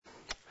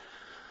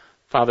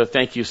Father,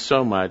 thank you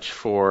so much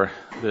for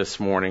this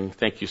morning.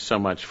 Thank you so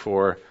much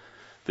for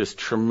this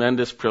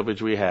tremendous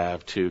privilege we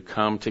have to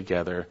come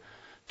together,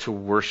 to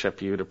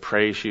worship you, to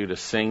praise you, to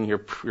sing your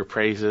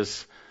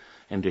praises,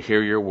 and to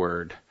hear your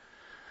word.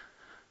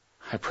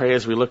 I pray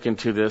as we look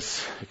into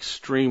this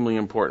extremely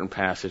important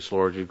passage,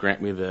 Lord, you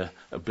grant me the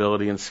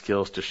ability and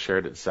skills to share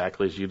it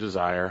exactly as you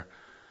desire.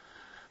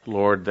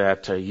 Lord,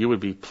 that you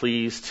would be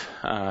pleased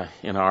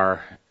in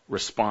our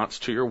response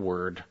to your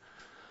word,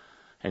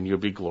 and you'll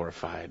be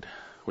glorified.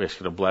 We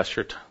ask you to bless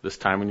this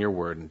time in your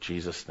word in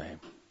Jesus' name.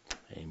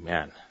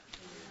 Amen.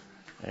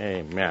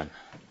 Amen.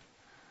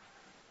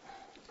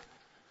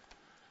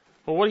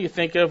 Well, what do you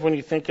think of when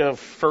you think of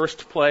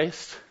first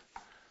place?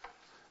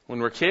 When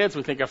we're kids,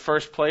 we think of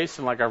first place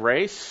in like a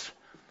race,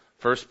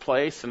 first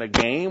place in a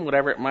game,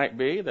 whatever it might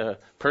be. The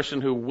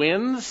person who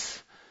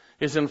wins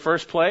is in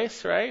first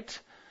place, right?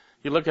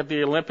 You look at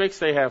the Olympics,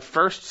 they have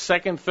first,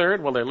 second,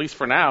 third. Well, at least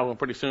for now.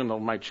 Pretty soon they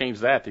might change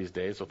that these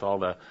days with all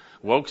the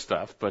woke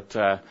stuff. But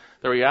the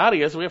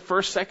reality is we have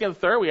first, second,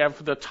 third. We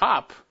have the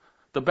top,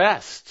 the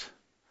best.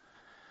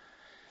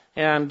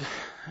 And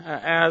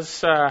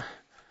as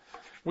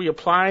we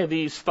apply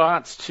these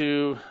thoughts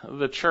to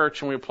the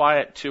church and we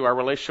apply it to our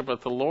relationship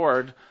with the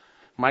Lord,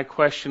 my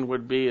question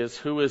would be is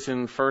who is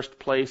in first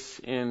place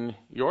in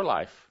your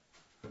life?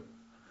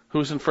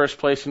 Who's in first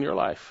place in your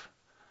life?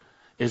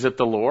 Is it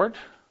the Lord?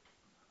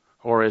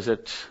 Or is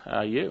it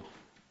you?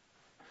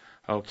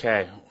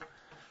 Okay.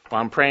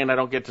 Well, I'm praying I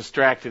don't get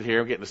distracted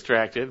here. I'm getting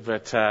distracted.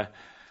 But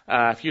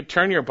if you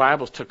turn your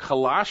Bibles to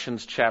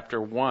Colossians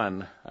chapter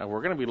 1,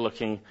 we're going to be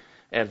looking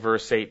at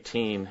verse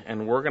 18.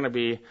 And we're going to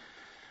be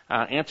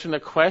answering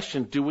the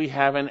question, do we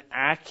have an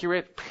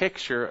accurate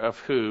picture of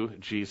who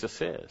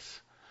Jesus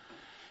is?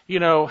 You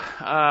know,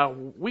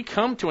 we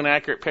come to an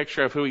accurate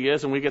picture of who he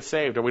is and we get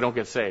saved or we don't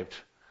get saved.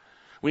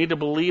 We need to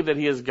believe that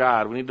he is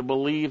God. We need to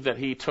believe that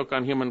he took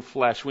on human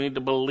flesh. We need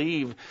to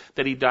believe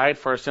that he died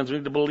for our sins. We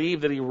need to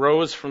believe that he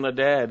rose from the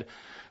dead.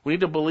 We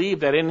need to believe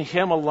that in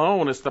him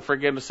alone is the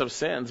forgiveness of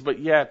sins. But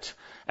yet,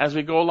 as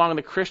we go along in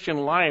the Christian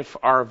life,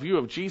 our view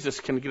of Jesus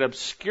can get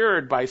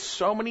obscured by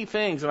so many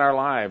things in our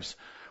lives,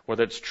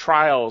 whether it's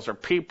trials or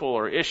people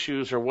or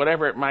issues or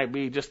whatever it might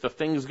be, just the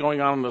things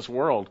going on in this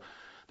world.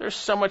 There's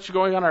so much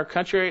going on in our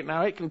country right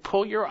now, it can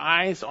pull your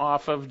eyes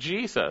off of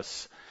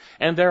Jesus.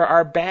 And there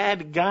are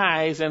bad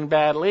guys and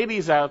bad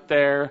ladies out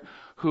there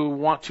who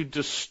want to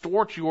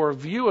distort your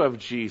view of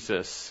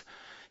Jesus.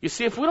 You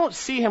see, if we don't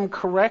see him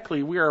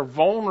correctly, we are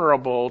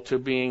vulnerable to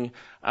being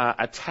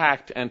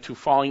attacked and to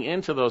falling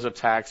into those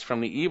attacks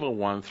from the evil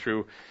one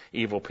through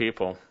evil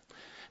people.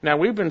 Now,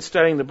 we've been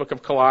studying the book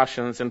of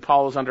Colossians, and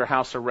Paul is under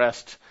house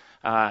arrest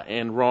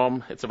in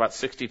Rome. It's about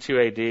 62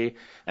 AD.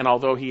 And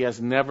although he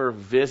has never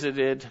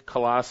visited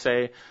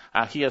Colossae,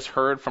 he has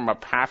heard from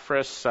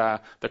Epaphras,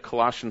 the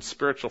Colossian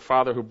spiritual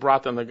father who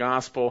brought them the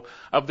gospel,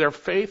 of their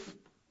faith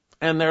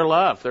and their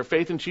love, their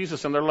faith in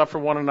Jesus and their love for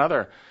one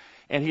another.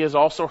 And he has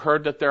also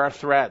heard that there are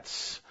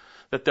threats,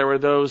 that there were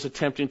those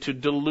attempting to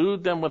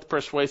delude them with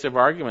persuasive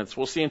arguments.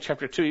 We'll see in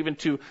chapter 2, even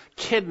to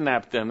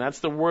kidnap them. That's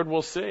the word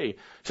we'll see.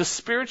 To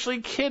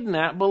spiritually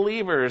kidnap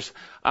believers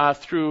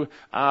through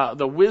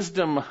the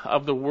wisdom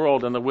of the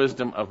world and the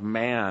wisdom of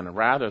man,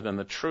 rather than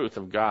the truth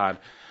of God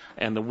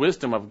and the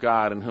wisdom of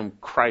God, in whom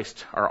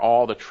Christ are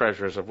all the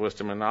treasures of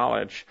wisdom and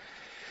knowledge.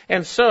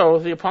 And so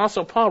the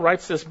Apostle Paul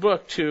writes this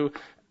book to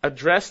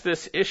address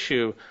this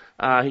issue.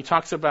 He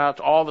talks about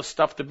all the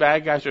stuff the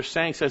bad guys are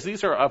saying, says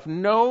these are of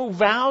no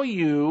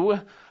value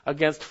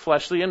against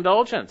fleshly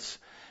indulgence.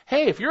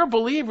 Hey, if you're a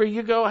believer,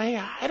 you go, hey,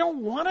 I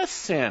don't want to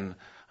sin.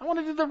 I want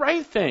to do the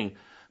right thing.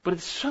 But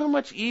it's so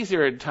much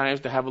easier at times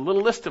to have a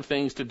little list of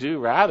things to do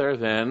rather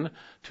than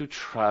to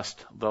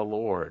trust the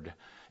Lord.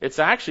 It's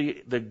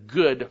actually the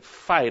good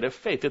fight of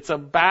faith. It's a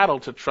battle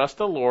to trust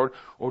the Lord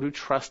or to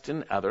trust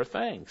in other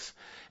things.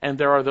 And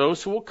there are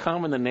those who will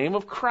come in the name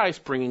of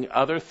Christ bringing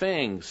other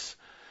things.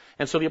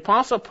 And so the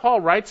Apostle Paul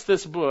writes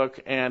this book,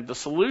 and the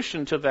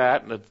solution to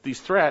that,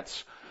 these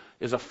threats,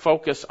 is a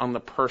focus on the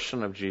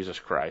person of Jesus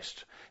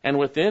Christ. And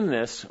within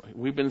this,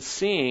 we've been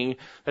seeing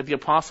that the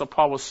Apostle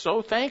Paul was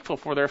so thankful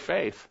for their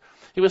faith.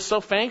 He was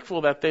so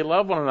thankful that they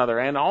love one another.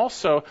 And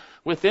also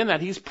within that,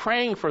 he's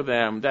praying for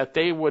them that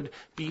they would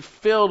be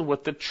filled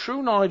with the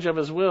true knowledge of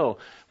his will.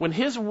 When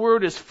his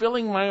word is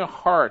filling my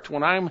heart,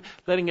 when I'm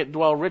letting it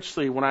dwell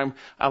richly, when I'm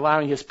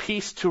allowing his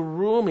peace to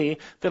rule me,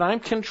 that I'm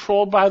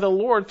controlled by the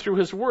Lord through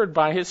his word,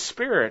 by his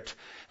Spirit.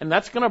 And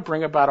that's going to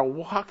bring about a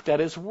walk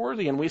that is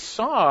worthy. And we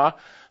saw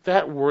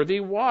that worthy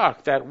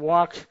walk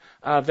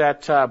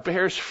that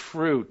bears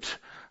fruit,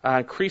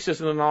 increases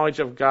in the knowledge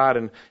of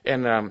God,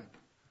 and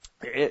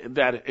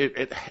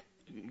it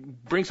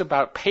brings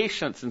about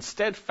patience and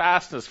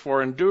steadfastness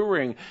for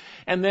enduring.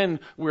 And then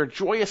we're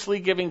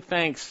joyously giving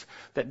thanks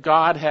that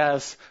God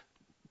has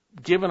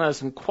given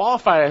us and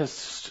qualified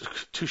us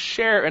to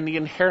share in the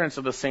inheritance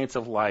of the saints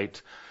of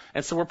light.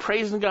 And so we're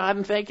praising God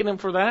and thanking him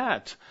for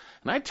that.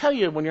 And I tell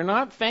you, when you're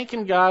not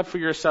thanking God for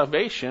your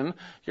salvation,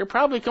 you're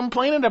probably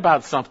complaining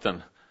about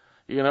something,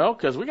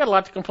 because we got a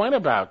lot to complain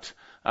about.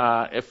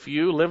 If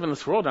you live in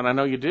this world, and I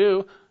know you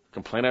do,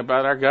 complain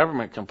about our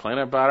government, complain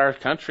about our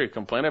country,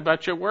 complain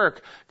about your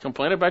work,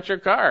 complain about your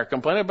car,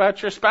 complain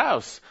about your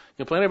spouse,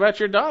 complain about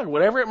your dog,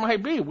 whatever it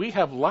might be. We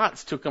have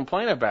lots to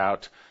complain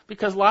about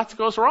because lots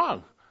goes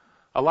wrong.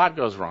 A lot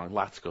goes wrong.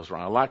 Lots goes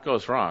wrong. A lot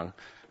goes wrong.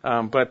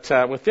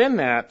 But within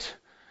that,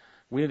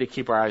 we need to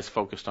keep our eyes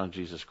focused on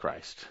Jesus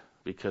Christ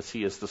because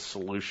he is the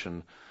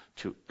solution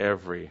to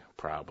every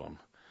problem.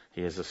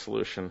 He is a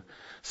solution.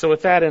 So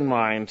with that in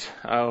mind,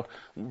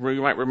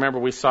 you might remember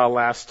we saw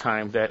last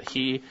time that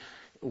he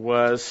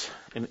was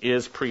and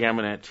is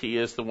preeminent. He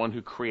is the one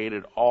who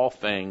created all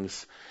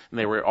things, and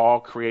they were all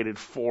created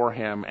for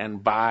him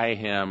and by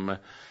him,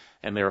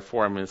 and they were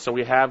for him. And so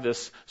we have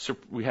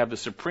the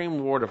supreme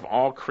Lord of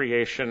all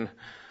creation,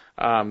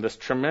 this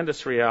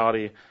tremendous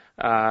reality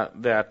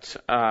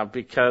that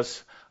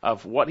because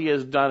of what he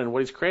has done and what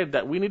he's created,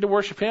 that we need to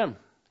worship him.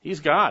 He's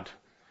God.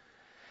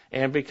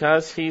 And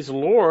because he's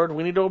Lord,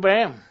 we need to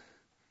obey him.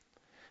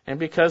 And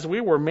because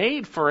we were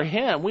made for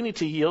him, we need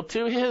to yield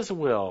to his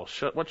will.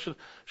 Should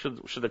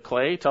the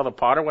clay tell the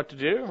potter what to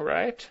do,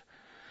 right?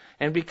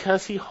 And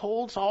because he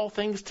holds all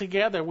things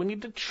together, we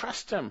need to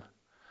trust him.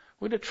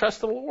 We need to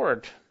trust the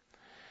Lord.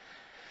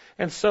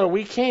 And so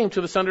we came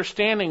to this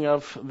understanding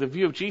of the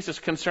view of Jesus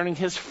concerning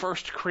his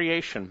first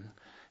creation.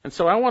 And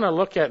so I want to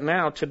look at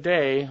now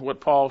today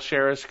what Paul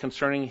shares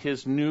concerning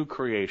his new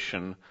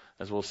creation,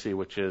 as we'll see,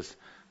 which is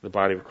the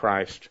body of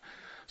Christ.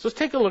 So let's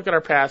take a look at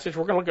our passage.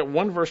 We're going to look at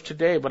one verse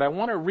today, but I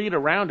want to read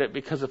around it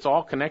because it's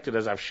all connected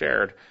as I've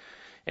shared,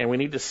 and we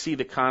need to see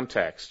the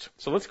context.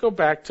 So let's go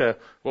back to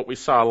what we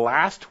saw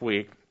last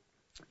week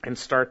and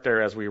start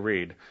there as we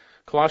read.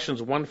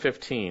 Colossians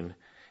 1:15.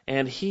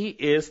 And he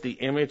is the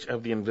image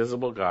of the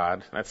invisible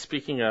God. That's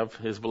speaking of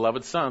his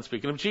beloved Son,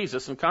 speaking of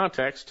Jesus in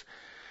context.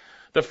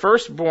 The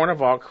firstborn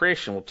of all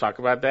creation. We'll talk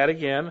about that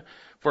again.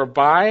 For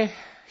by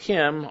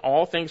him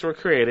all things were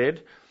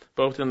created,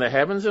 both in the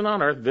heavens and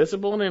on earth,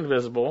 visible and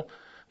invisible,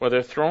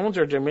 whether thrones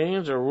or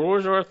dominions or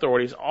rulers or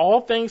authorities,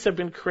 all things have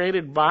been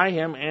created by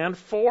him and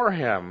for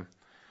him.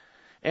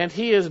 And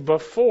he is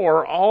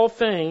before all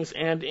things,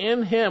 and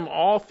in him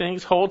all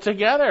things hold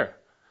together.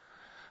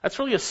 That's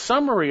really a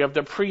summary of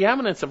the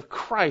preeminence of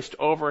Christ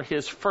over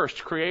his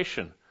first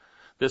creation,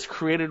 this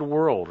created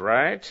world,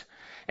 right?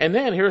 And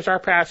then here's our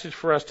passage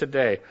for us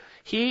today.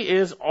 He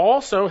is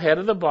also head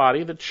of the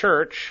body, the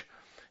church,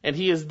 and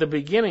he is the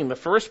beginning, the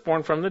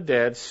firstborn from the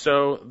dead,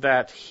 so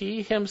that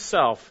he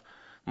himself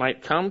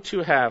might come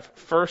to have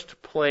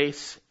first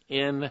place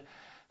in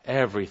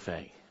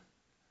everything.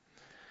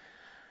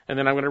 And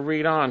then I'm going to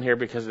read on here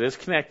because it is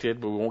connected,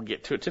 but we won't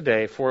get to it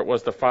today. For it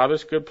was the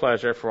Father's good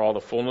pleasure for all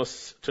the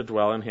fullness to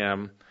dwell in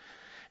him,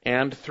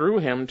 and through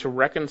him to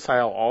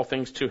reconcile all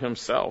things to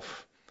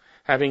himself,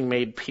 having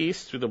made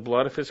peace through the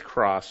blood of his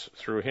cross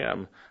through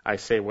him. I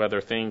say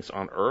whether things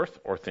on earth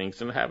or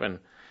things in heaven.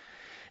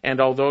 And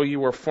although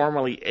you were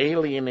formerly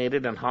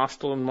alienated and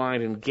hostile in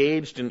mind,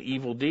 engaged in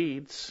evil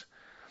deeds,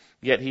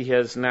 yet he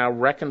has now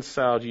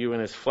reconciled you in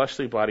his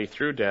fleshly body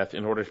through death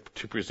in order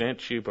to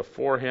present you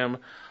before him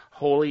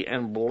holy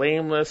and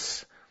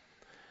blameless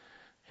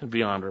and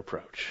beyond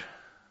reproach.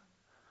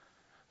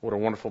 What a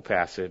wonderful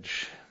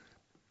passage.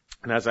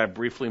 And as I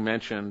briefly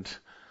mentioned,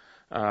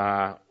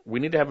 we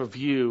need to have a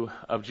view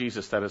of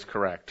Jesus that is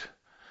correct.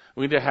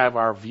 We need to have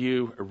our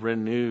view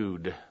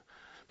renewed,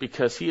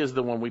 because he is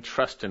the one we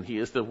trust in. He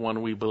is the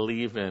one we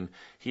believe in.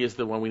 He is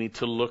the one we need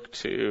to look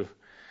to.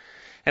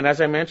 And as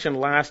I mentioned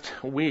last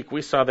week,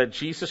 we saw that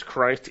Jesus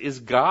Christ is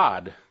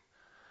God,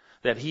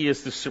 that he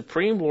is the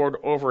supreme Lord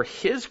over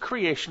his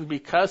creation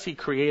because he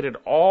created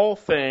all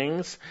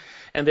things,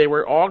 and they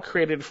were all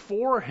created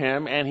for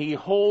him, and he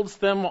holds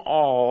them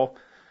all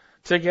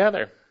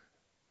together.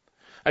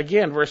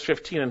 Again, verse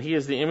 15, and he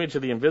is the image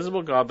of the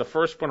invisible God, the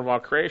firstborn of all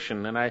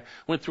creation. And I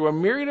went through a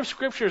myriad of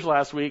scriptures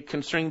last week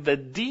concerning the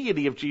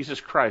deity of Jesus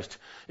Christ.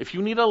 If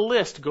you need a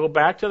list, go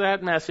back to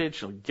that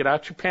message, get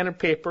out your pen and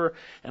paper,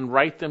 and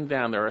write them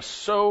down. There are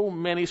so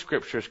many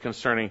scriptures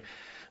concerning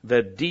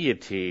the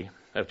deity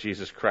of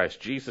Jesus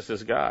Christ. Jesus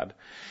is God.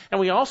 And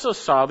we also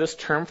saw this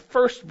term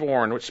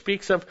firstborn, which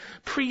speaks of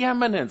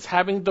preeminence,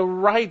 having the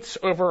rights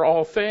over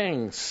all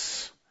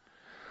things.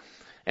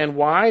 And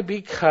why?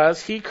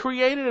 Because he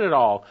created it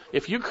all.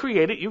 If you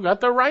create it, you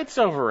got the rights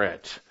over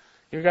it.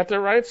 You got the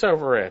rights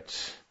over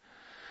it.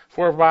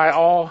 For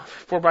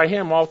by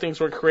him all things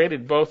were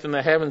created, both in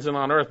the heavens and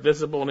on earth,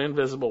 visible and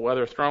invisible,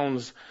 whether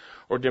thrones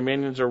or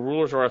dominions or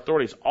rulers or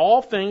authorities.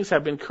 All things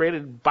have been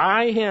created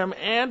by him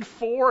and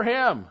for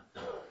him.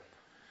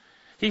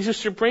 He's the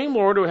supreme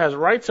Lord who has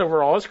rights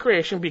over all his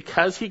creation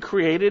because he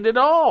created it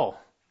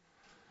all.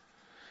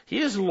 He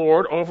is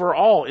Lord over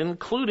all,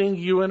 including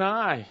you and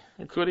I.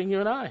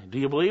 Do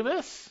you believe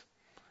this?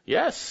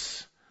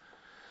 Yes.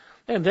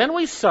 And then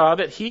we saw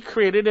that he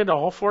created it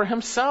all for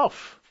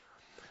himself.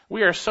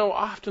 We are so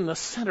often the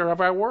center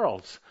of our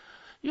worlds.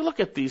 You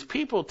look at these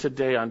people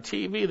today on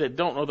TV that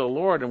don't know the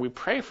Lord, and we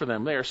pray for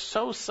them. They are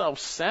so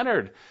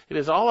self-centered. It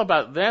is all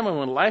about them, and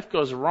when life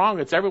goes wrong,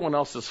 it's everyone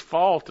else's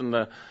fault, and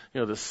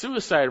the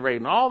suicide rate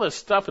and all this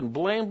stuff, and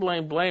blame,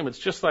 blame, blame. It's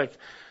just like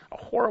a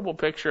horrible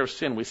picture of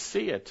sin. We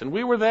see it, and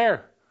we were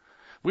there.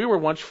 We were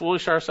once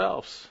foolish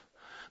ourselves,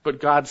 but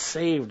God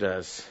saved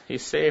us. He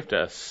saved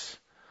us.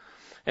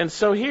 And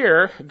so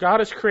here,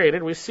 God has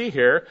created, we see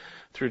here,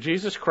 through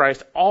Jesus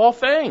Christ, all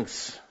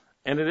things,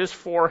 and it is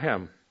for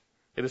Him.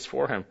 It is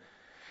for Him.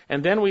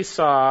 And then we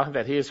saw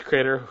that He is the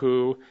Creator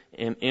who,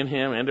 in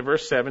Him, into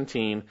verse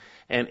 17,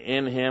 and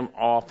in Him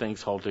all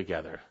things hold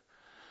together.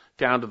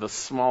 Down to the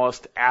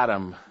smallest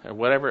atom, or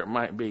whatever it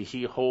might be,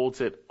 He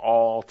holds it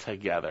all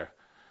together.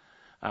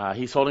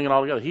 He's holding it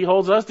all together. He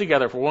holds us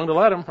together if we're willing to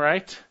let Him,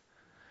 right?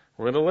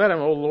 We're going to let Him.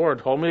 Oh,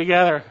 Lord, hold me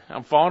together.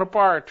 I'm falling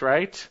apart,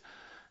 right?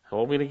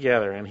 Hold me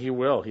together, and He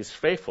will. He's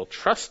faithful.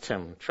 Trust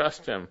Him.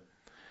 Trust Him.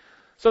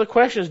 So the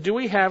question is, do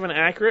we have an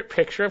accurate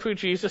picture of who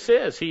Jesus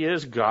is? He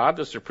is God,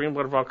 the supreme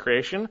Lord of all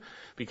creation,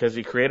 because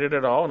He created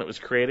it all, and it was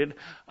created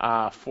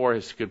for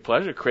His good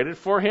pleasure, created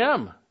for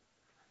Him,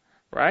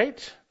 right?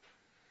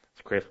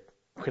 It's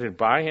created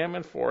by Him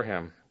and for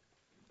Him.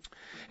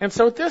 And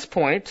so at this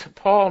point,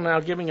 Paul now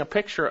giving a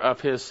picture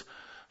of His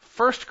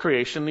first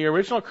creation, the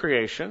original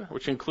creation,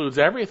 which includes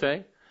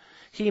everything,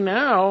 he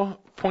now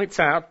points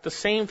out the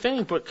same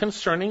thing, but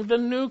concerning the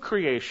new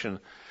creation,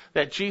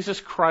 that Jesus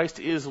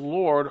Christ is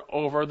Lord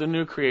over the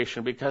new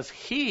creation because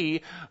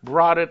He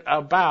brought it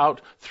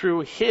about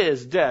through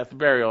His death,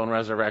 burial, and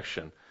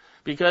resurrection.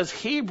 Because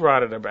He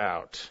brought it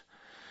about.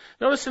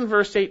 Notice in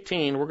verse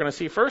 18, we're going to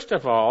see, first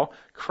of all,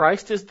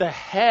 Christ is the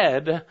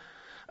head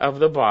of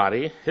the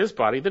body, His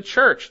body, the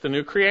church, the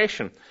new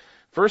creation.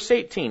 Verse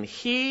 18,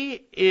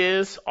 He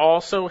is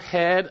also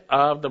head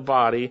of the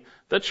body,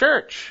 the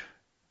church.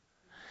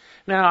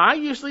 Now, I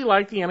usually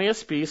like the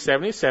NASB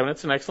 77.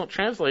 It's an excellent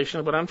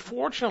translation, but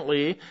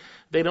unfortunately,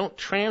 they don't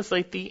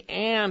translate the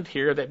and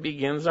here that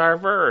begins our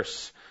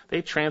verse.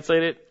 They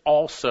translate it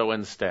also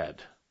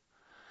instead.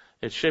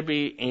 It should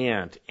be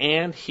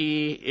and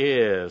He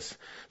is.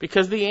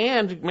 Because the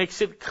and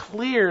makes it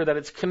clear that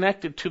it's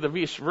connected to the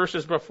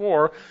verses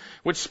before,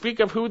 which speak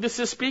of who this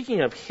is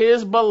speaking of,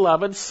 His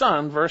beloved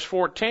Son, verse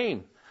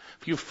 14.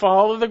 If you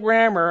follow the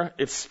grammar,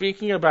 it's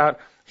speaking about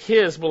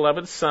His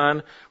beloved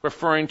Son,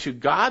 referring to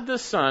God the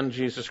Son,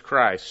 Jesus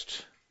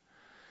Christ.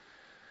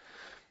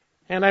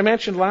 And I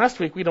mentioned last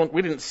week we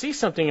didn't see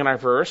something in our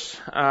verse,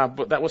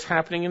 but that was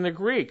happening in the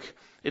Greek.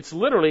 It's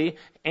literally,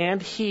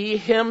 and He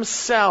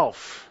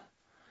Himself.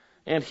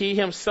 And He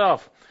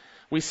Himself.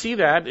 We see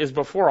that is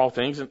before all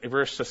things in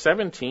verse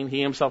 17,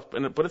 He Himself,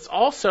 but it's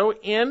also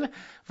in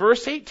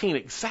verse 18,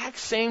 exact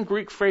same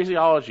Greek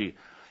phraseology.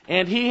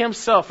 And He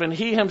Himself, and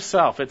He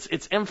Himself.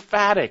 It's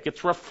emphatic,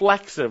 it's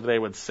reflexive, they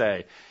would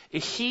say.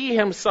 He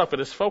Himself, it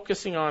is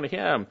focusing on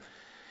Him.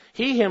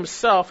 He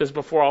Himself is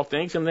before all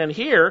things, and then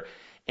here,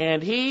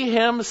 and He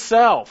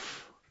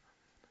Himself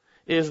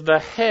is the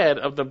head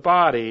of the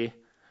body,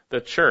 the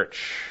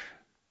church.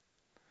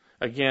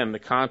 Again, the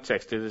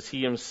context is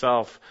He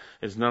Himself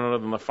is none other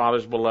than the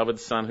Father's beloved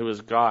Son, who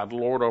is God,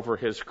 Lord over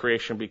His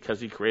creation,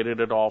 because He created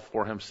it all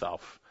for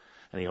Himself,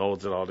 and He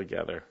holds it all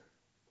together.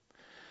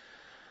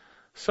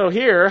 So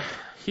here,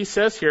 he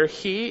says here,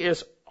 He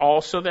is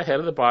also the head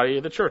of the body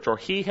of the church, or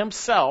He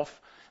Himself,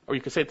 or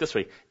you could say it this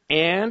way,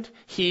 and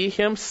He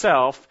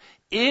Himself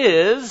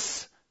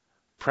is,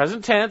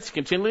 present tense,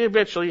 continually,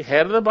 habitually,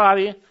 head of the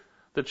body,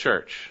 the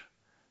church.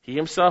 He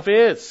Himself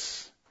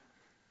is.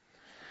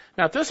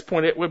 Now, at this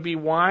point, it would be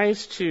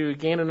wise to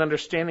gain an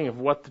understanding of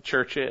what the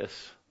church is.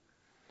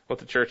 What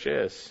the church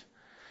is.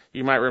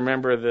 You might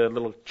remember the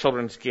little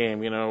children's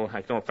game, I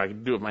don't know if I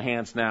can do it with my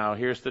hands now.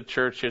 Here's the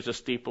church, here's a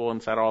steeple,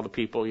 inside all the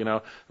people,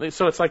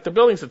 So it's like the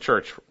building's the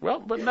church. Well,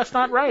 but that's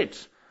not right.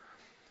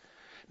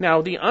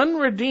 Now, the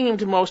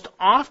unredeemed most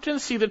often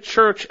see the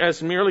church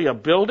as merely a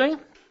building,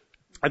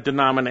 a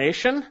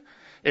denomination,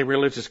 a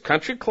religious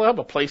country club,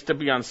 a place to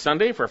be on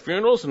Sunday for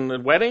funerals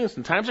and weddings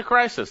and times of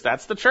crisis.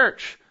 That's the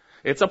church.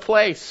 It's a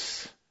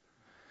place.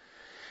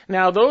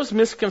 Now, those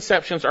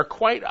misconceptions are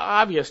quite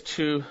obvious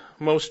to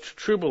most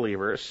true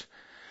believers,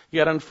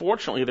 yet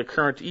unfortunately the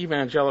current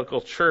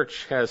evangelical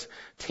church has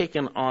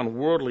taken on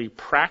worldly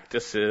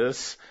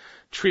practices,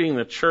 treating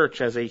the church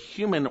as a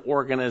human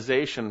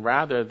organization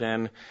rather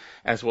than,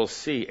 as we'll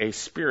see, a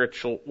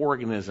spiritual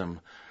organism,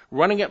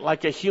 running it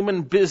like a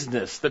human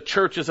business. The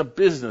church is a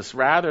business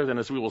rather than,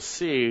 as we will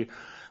see,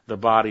 the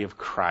body of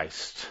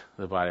Christ,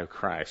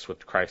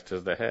 with Christ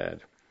as the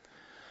head.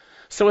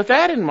 So with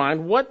that in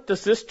mind, what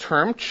does this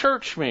term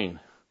church mean?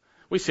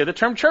 We say the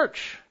term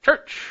church,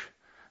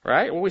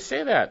 right? Well, we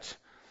say that.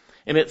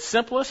 In its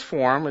simplest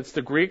form, it's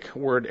the Greek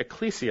word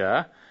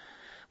ecclesia,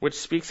 which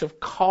speaks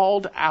of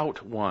called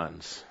out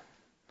ones.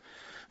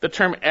 The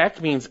term ek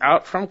means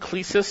out from,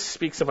 klesis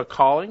speaks of a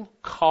calling,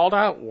 called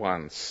out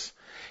ones.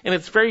 In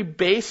its very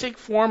basic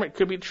form, it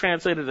could be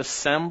translated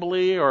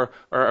assembly or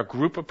a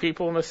group of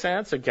people in a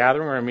sense, a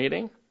gathering or a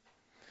meeting.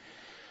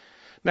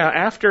 Now,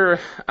 after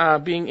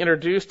being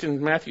introduced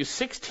in Matthew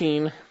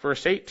 16,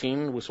 verse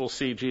 18, which we'll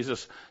see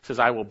Jesus says,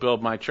 I will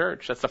build my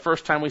church. That's the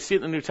first time we see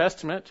it in the New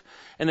Testament.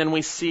 And then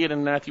we see it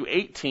in Matthew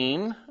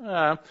 18,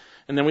 and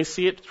then we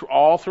see it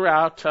all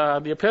throughout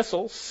the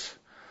epistles.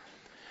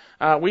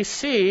 We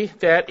see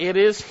that it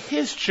is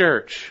his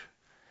church.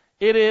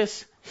 It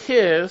is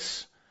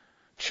his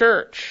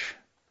church.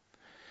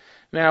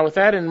 Now, with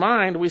that in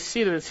mind, we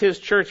see that it's his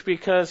church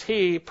because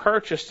he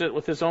purchased it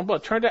with his own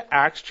blood. Turn to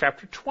Acts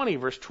chapter 20,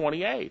 verse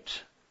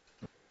 28.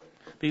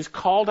 These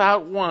called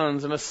out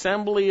ones, an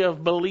assembly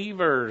of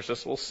believers,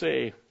 as we'll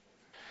see.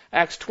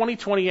 Acts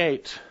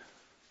 20:28.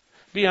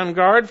 Be on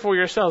guard for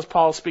yourselves,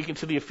 Paul speaking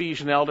to the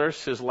Ephesian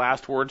elders, his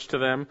last words to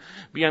them.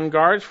 Be on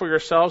guard for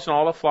yourselves and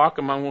all the flock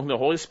among whom the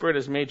Holy Spirit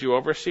has made you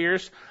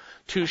overseers,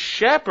 to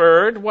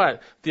shepherd,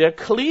 what? The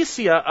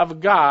ecclesia of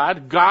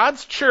God,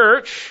 God's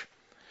church,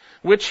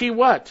 which he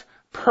what?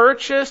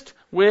 Purchased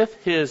with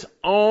his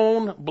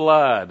own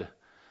blood.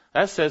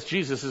 That says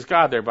Jesus is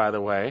God there, by the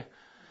way.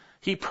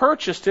 He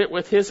purchased it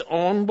with his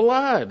own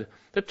blood.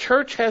 The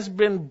church has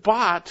been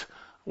bought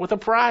with a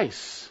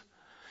price.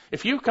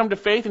 If you've come to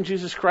faith in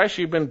Jesus Christ,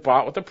 you've been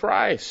bought with a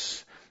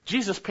price.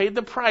 Jesus paid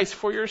the price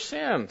for your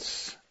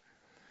sins.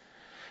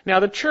 Now,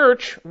 the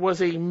church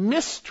was a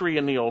mystery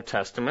in the Old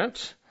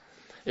Testament.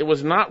 It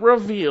was not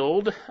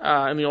revealed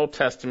in the Old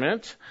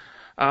Testament.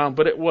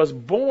 But it was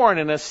born,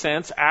 in a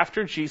sense,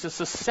 after Jesus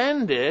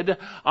ascended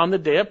on the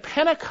day of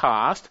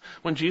Pentecost,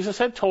 when Jesus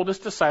had told his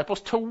disciples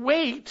to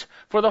wait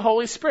for the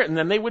Holy Spirit, and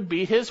then they would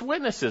be his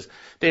witnesses.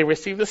 They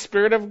received the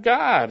Spirit of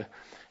God.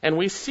 And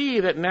we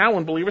see that now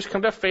when believers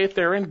come to faith,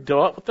 they're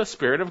indwelt with the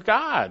Spirit of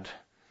God.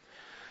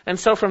 And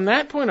so from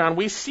that point on,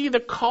 we see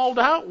the called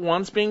out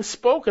ones being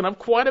spoken of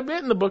quite a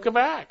bit in the book of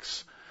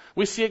Acts.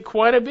 We see it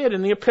quite a bit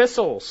in the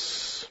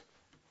epistles.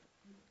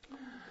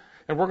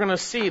 And we're going to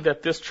see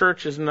that this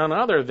church is none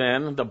other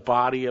than the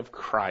body of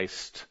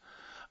Christ.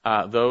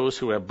 Those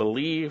who have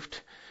believed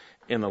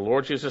in the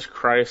Lord Jesus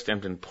Christ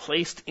and been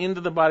placed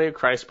into the body of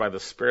Christ by the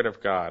Spirit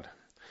of God.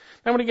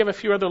 Now, I'm going to give a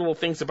few other little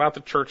things about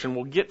the church, and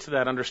we'll get to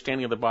that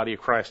understanding of the body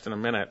of Christ in a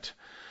minute.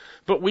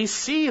 But we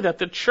see that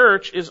the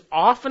church is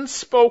often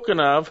spoken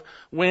of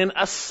when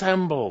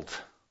assembled.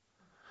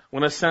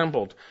 When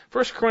assembled.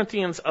 1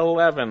 Corinthians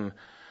 11.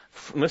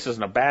 This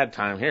isn't a bad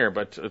time here,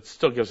 but it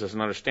still gives us an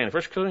understanding.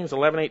 1 Corinthians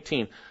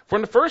 11:18. For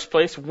in the first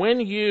place,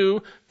 when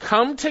you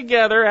come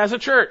together as a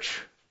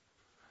church.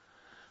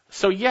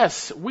 So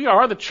yes, we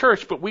are the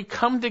church, but we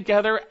come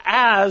together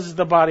as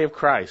the body of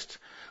Christ.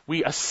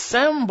 We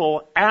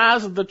assemble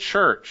as the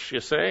church,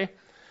 you see.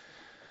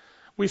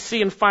 We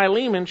see in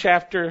Philemon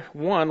chapter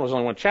 1, was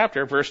only one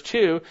chapter, verse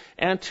 2,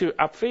 and to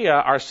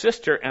Apphia, our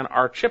sister, and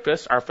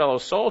Archippus, our fellow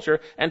soldier,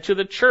 and to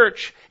the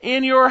church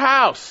in your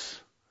house.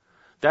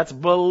 That's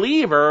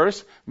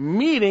believers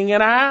meeting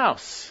in a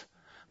house.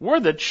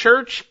 We're the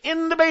church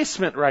in the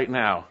basement right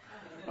now.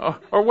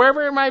 Or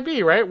wherever it might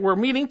be, right? We're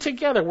meeting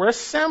together. We're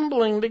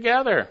assembling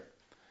together.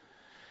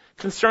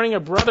 Concerning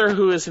a brother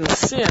who is in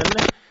sin,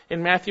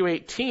 in Matthew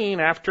 18,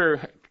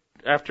 after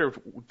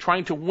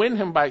trying to win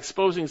him by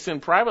exposing sin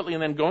privately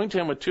and then going to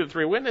him with 2 or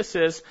 3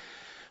 witnesses,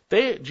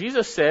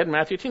 Jesus said in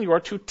Matthew 18, you are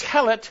to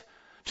tell it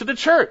to the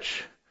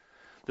church.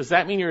 Does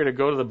that mean you're going to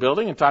go to the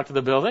building and talk to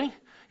the building?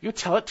 You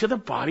tell it to the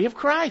body of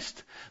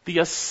Christ, the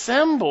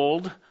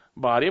assembled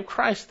body of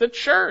Christ, the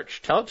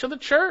church. Tell it to the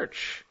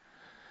church.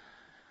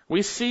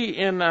 We see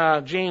in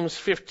James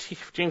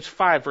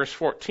 5, verse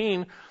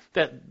 14,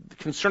 that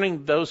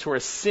concerning those who are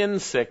sin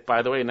sick,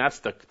 by the way, and that's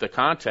the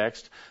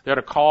context, they're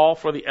to call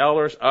for the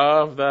elders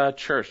of the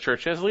church.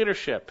 Church has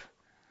leadership.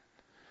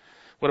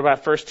 What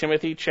about 1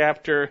 Timothy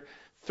chapter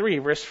 3,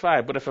 verse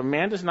 5? But if a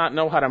man does not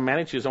know how to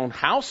manage his own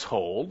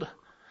household,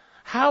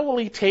 how will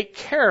he take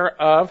care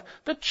of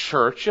the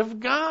church of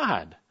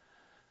God?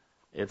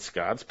 It's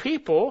God's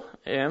people,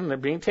 and they're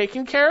being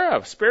taken care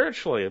of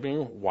spiritually. They're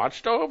being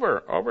watched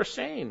over,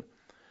 overseen.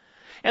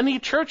 And the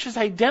church is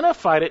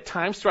identified at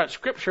times throughout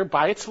Scripture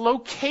by its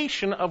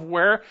location of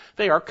where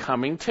they are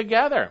coming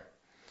together.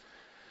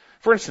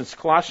 For instance,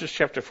 Colossians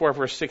chapter 4,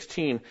 verse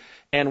 16,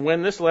 and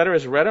when this letter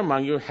is read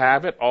among you,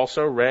 have it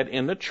also read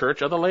in the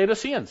church of the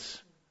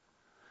Laodiceans.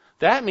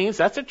 That means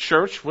that's a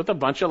church with a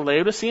bunch of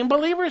Laodicean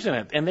believers in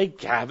it, and they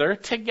gather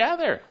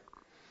together.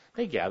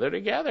 They gather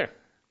together.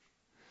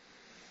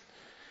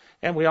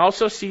 And we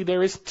also see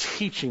there is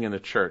teaching in the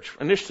church.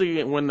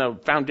 Initially, when the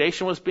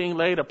foundation was being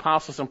laid,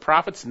 apostles and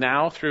prophets,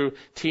 now through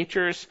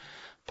teachers.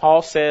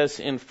 Paul says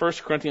in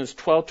 1 Corinthians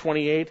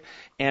 12:28,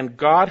 and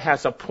God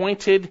has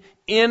appointed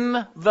in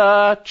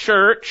the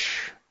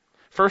church,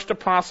 first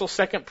apostles,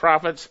 second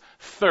prophets,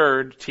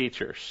 third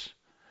teachers.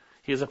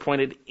 He is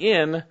appointed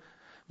in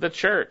the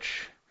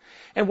church.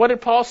 And what did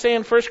Paul say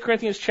in 1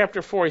 Corinthians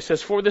chapter 4? He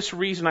says, for this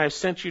reason I have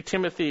sent you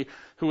Timothy,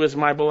 who is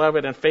my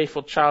beloved and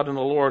faithful child in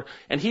the Lord,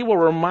 and he will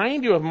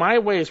remind you of my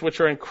ways which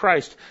are in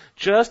Christ,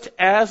 just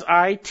as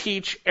I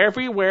teach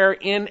everywhere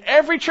in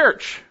every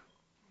church.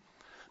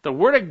 The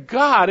Word of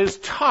God is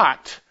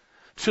taught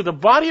to the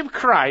body of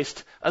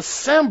Christ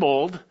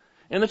assembled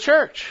in the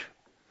church.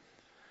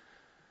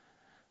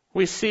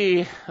 we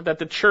see that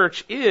the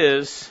church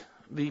is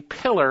the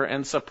pillar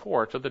and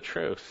support of the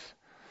truth.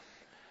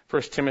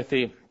 1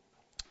 Timothy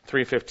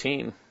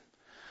 3:15.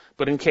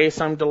 But in case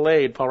I'm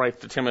delayed, Paul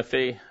writes to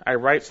Timothy, I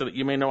write so that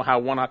you may know how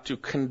one ought to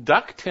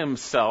conduct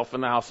himself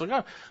in the house of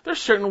God. There's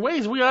certain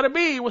ways we ought to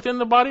be within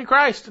the body of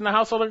Christ in the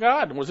household of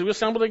God, as we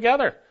assemble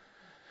together,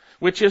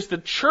 which is the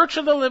church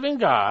of the living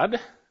God,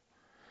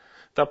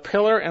 the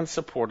pillar and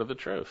support of the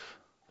truth.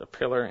 The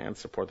pillar and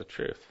support of the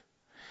truth.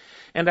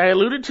 And I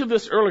alluded to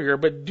this earlier,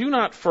 but do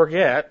not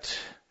forget,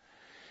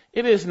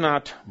 it is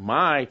not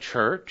my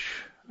church.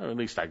 Or at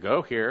least I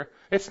go here.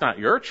 It's not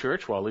your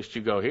church. Well, at least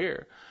you go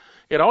here.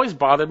 It always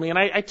bothered me, and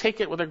I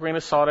take it with a grain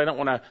of salt. I don't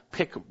want to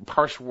pick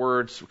harsh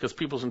words because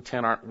people's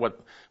intent aren't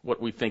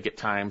what we think at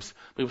times.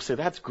 People say,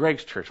 that's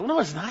Greg's church. Well, no,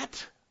 it's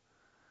not.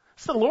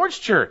 It's the Lord's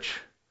church.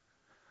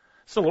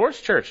 It's the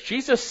Lord's church.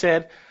 Jesus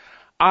said,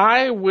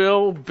 I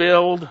will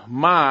build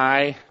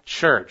my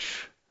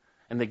church,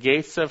 and the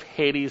gates of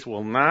Hades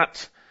will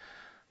not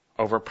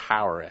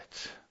overpower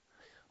it.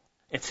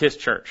 It's his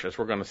church, as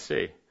we're going to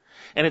see.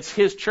 And it's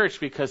his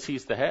church because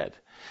he's the head.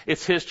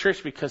 It's his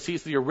church because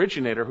he's the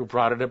originator who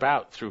brought it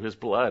about through his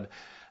blood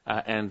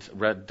and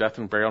death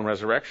and burial and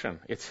resurrection.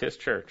 It's his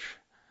church.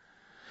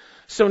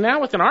 So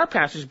now within our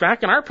passage,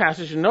 back in our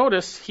passage,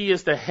 notice he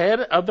is the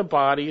head of the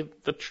body,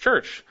 the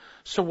church.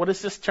 So what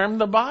is this term,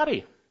 the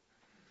body?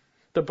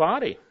 The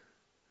body.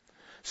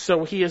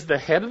 So he is the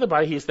head of the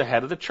body, he's the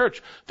head of the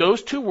church.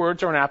 Those two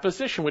words are in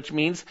opposition, which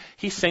means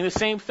he's saying the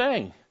same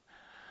thing.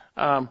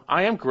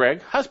 I am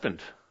Greg,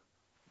 husband.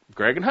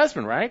 Greg and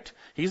husband, right?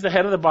 He's the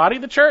head of the body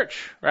of the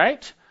church,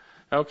 right?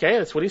 Okay,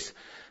 that's what he's...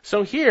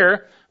 So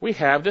here we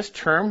have this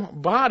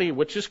term body,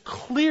 which is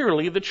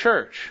clearly the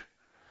church.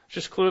 It's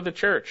just clearly the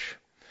church.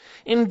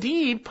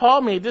 Indeed,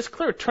 Paul made this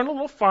clear. Turn a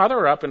little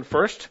farther up in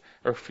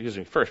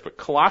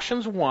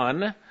Colossians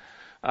 1,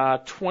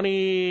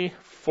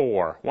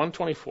 24.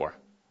 1:24.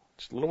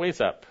 Just a little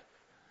ways up.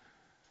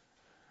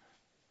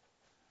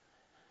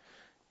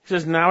 He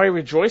says, now I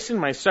rejoice in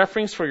my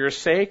sufferings for your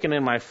sake, and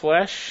in my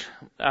flesh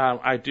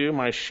I do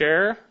my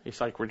share. He's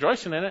like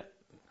rejoicing in it.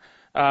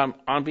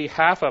 On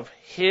behalf of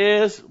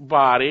his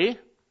body,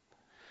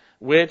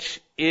 which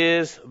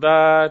is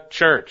the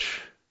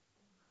church.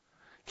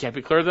 Can't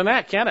be clearer than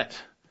that, can it?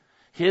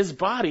 His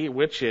body,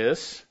 which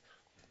is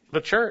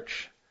the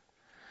church.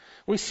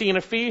 We see in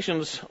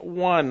Ephesians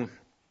 1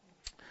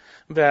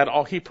 that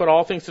he put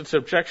all things in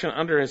subjection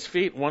under his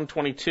feet,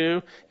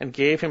 1:22, and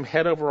gave him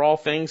head over all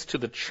things to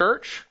the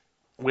church,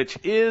 which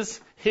is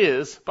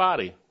his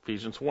body.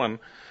 Ephesians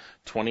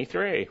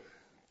 1:23.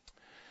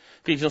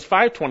 Ephesians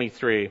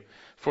 5:23,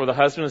 for the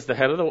husband is the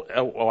head of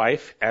the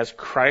wife, as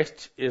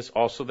Christ is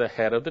also the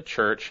head of the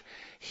church,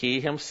 he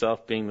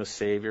himself being the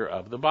Savior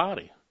of the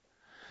body.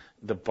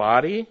 The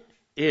body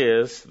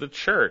is the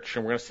church,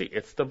 and we're going to see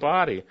it's the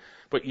body.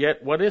 But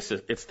yet, what is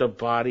it? It's the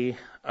body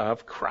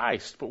of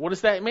Christ. But what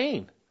does that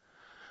mean?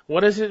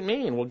 What does it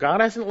mean? Well,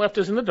 God hasn't left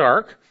us in the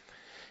dark.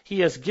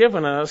 He has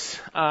given us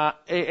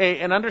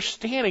an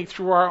understanding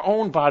through our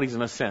own bodies,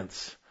 in a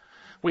sense.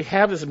 We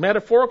have this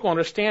metaphorical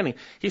understanding.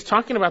 He's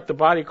talking about the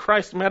body of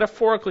Christ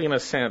metaphorically, in a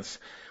sense.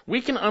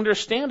 We can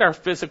understand our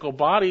physical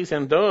bodies,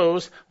 and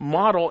those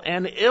model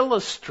and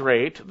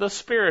illustrate the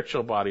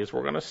spiritual body, as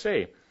we're going to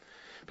see.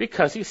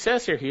 Because he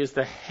says here, he is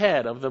the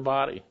head of the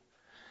body.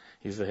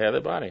 He's the head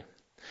of the body.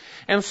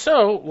 And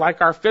so, like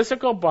our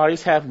physical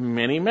bodies have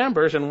many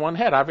members and one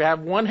head. I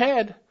have one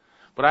head,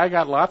 but I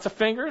got lots of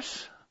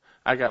fingers.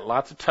 I got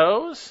lots of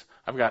toes.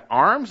 I've got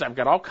arms. I've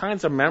got all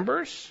kinds of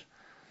members.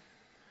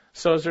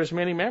 So there's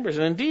many members.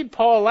 And indeed,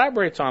 Paul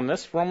elaborates on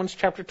this. Romans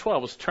chapter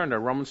 12. Let's turn to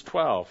Romans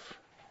 12.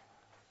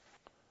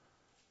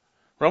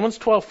 Romans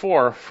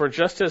 12:4. For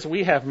just as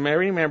we have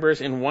many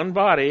members in one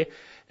body,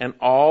 and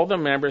all the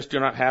members do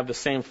not have the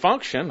same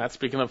function, that's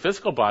speaking of the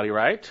physical body,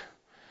 right?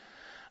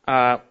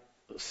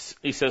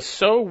 He says,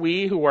 so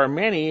we who are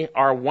many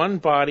are one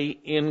body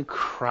in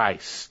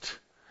Christ,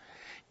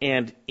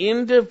 and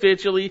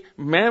individually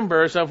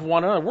members of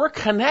one another. We're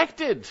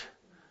connected.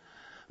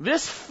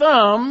 This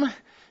thumb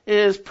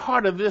is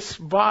part of this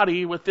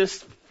body with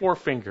this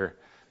forefinger.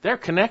 They're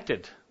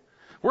connected.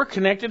 We're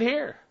connected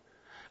here,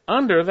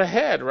 under the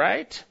head,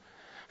 right?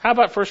 How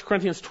about 1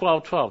 Corinthians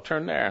 12:12?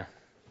 Turn there.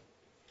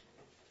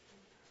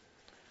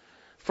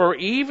 For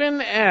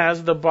even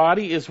as the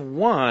body is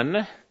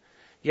one,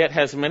 yet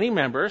has many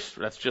members,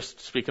 that's just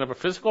speaking of a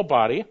physical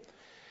body,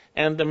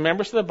 and the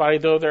members of the body,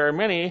 though there are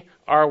many,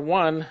 are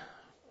one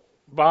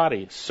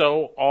body.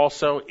 So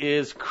also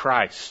is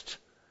Christ.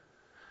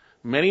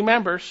 Many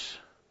members,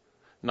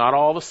 not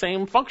all the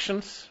same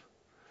functions.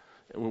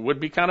 It would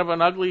be kind of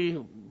an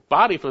ugly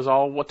body if it was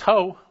all a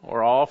toe,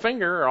 or all a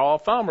finger, or all a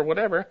thumb, or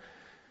whatever.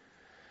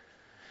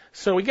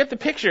 So we get the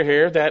picture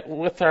here that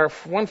with our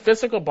one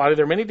physical body,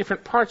 there are many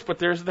different parts, but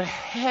there's the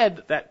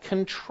head that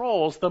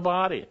controls the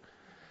body.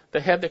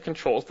 The head that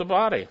controls the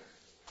body.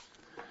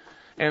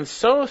 And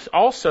so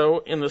also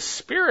in the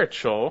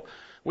spiritual,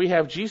 we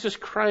have Jesus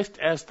Christ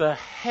as the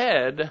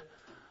head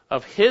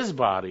of his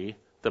body,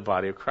 the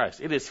body of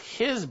Christ. It is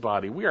his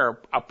body. We are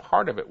a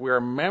part of it. We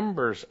are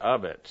members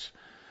of it.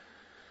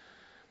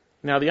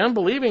 Now, the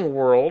unbelieving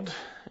world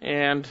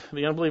and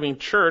the unbelieving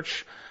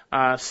church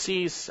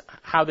sees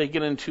how they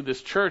get into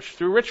this church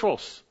through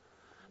rituals.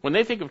 When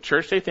they think of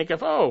church, they think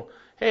of, oh,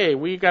 hey,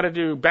 we got to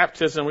do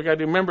baptism, we got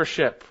to do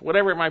membership,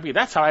 whatever it might be.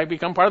 That's how I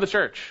become part of the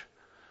church.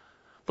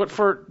 But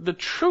for the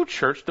true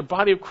church, the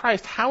body of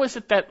Christ, how is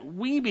it that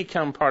we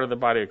become part of the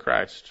body of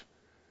Christ?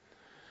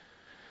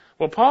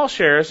 Well, Paul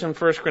shares in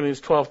 1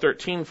 Corinthians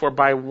 12:13, for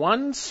by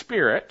one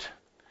Spirit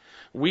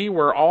we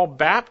were all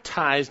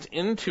baptized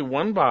into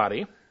one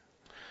body,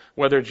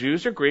 whether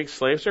Jews or Greeks,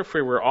 slaves or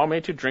free, we're all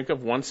made to drink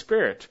of one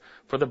Spirit.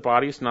 For the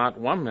body is not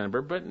one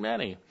member, but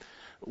many.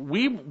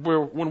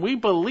 When we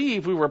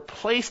believe, we were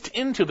placed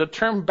into. The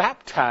term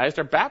baptized,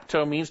 or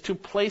bapto, means to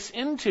place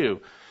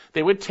into.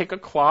 They would take a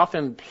cloth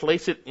and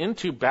place it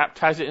into,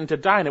 baptize it into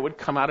dye, and it would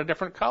come out a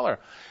different color.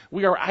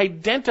 We are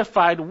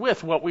identified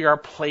with what we are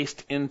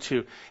placed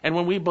into. And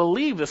when we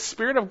believe, the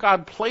Spirit of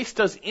God placed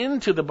us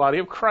into the body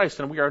of Christ,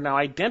 and we are now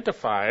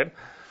identified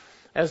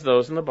as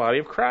those in the body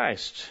of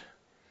Christ.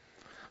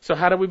 So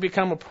how do we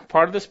become a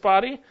part of this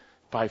body?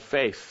 By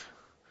faith.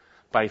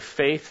 By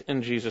faith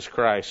in Jesus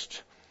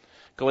Christ.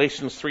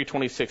 Galatians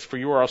 3:26, for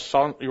you are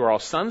all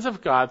sons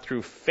of God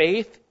through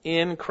faith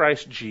in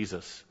Christ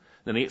Jesus.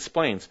 Then he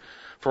explains,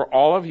 for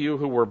all of you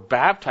who were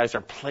baptized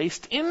are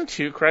placed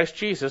into Christ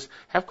Jesus,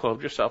 have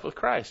clothed yourself with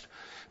Christ.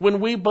 When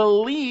we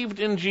believed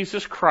in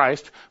Jesus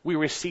Christ, we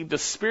received the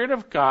Spirit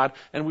of God,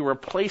 and we were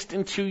placed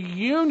into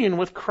union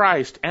with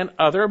Christ and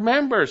other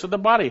members of the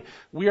body.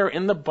 We are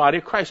in the body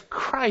of Christ.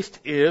 Christ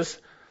is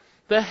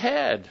the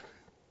head.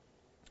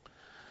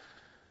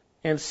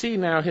 And see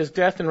now, his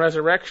death and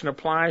resurrection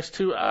applies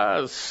to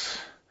us.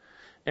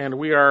 And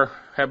we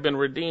have been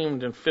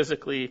redeemed, and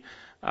physically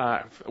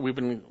we've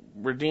been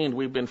redeemed.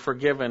 We've been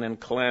forgiven and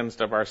cleansed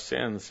of our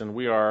sins. And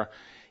we are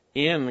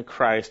in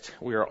Christ.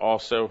 We are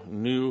also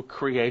new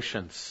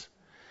creations.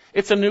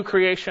 It's a new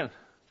creation.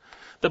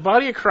 The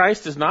body of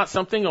Christ is not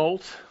something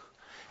old.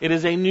 It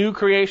is a new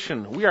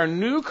creation. We are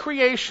new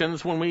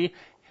creations when we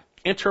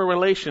enter a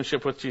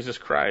relationship with Jesus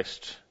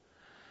Christ.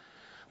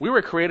 We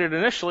were created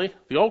initially,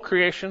 the old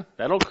creation.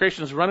 That old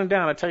creation is running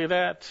down, I tell you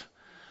that.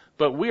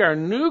 But we are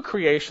new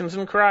creations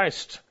in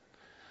Christ.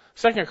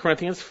 2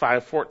 Corinthians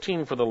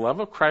 5:14, for the love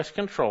of Christ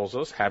controls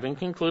us, having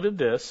concluded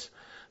this,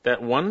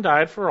 that one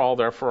died for all,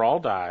 therefore all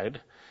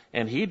died,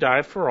 and he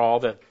died for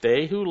all, that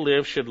they who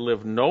live should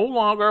live no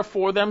longer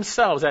for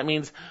themselves. That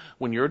means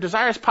when your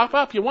desires pop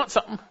up, you want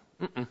something.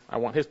 I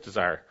want his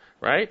desire,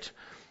 right?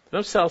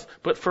 Themselves,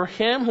 but for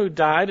him who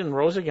died and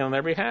rose again on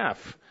their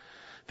behalf.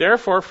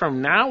 Therefore,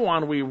 from now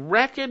on, we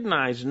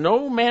recognize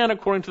no man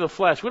according to the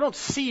flesh. We don't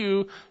see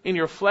you in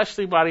your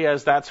fleshly body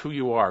as that's who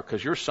you are,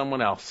 because you're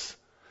someone else.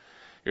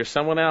 You're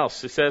someone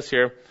else. It says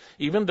here,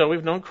 even though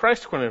we've known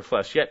Christ according to the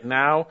flesh, yet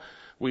now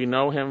we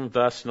know him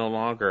thus no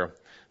longer.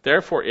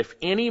 Therefore, if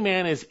any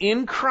man is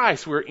in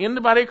Christ, we're in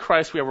the body of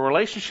Christ, we have a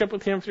relationship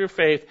with him through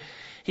faith,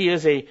 he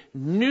is a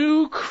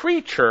new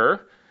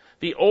creature.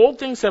 The old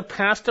things have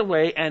passed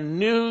away and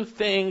new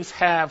things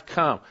have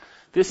come.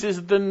 This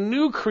is the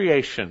new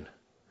creation.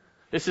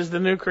 This is the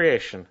new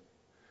creation.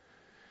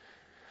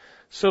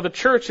 So the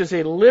church is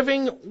a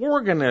living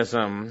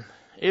organism.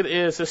 It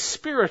is a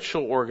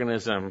spiritual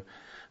organism.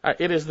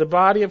 It is the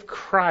body of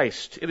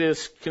Christ.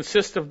 It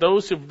consists of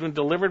those who have been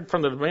delivered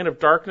from the domain of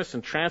darkness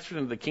and transferred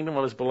into the kingdom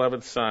of his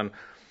beloved Son.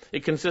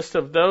 It consists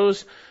of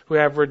those who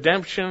have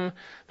redemption,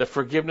 the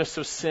forgiveness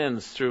of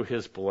sins through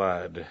his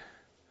blood.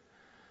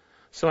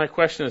 So my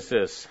question is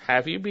this: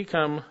 have you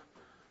become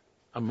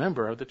a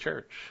member of the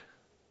church?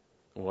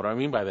 What do I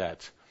mean by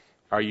that?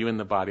 Are you in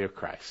the body of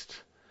Christ?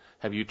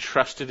 Have you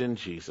trusted in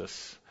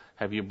Jesus?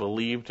 Have you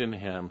believed in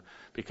him?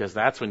 Because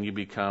that's when you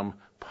become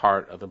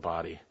part of the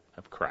body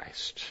of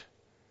Christ.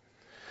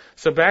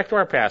 So back to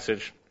our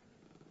passage.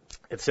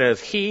 It says,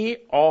 he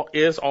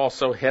is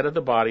also head of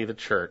the body, the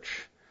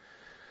church.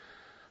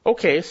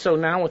 Okay, so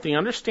now with the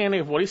understanding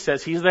of what he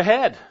says, he's the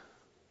head.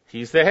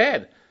 He's the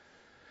head.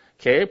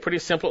 Okay, pretty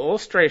simple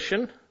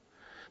illustration.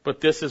 But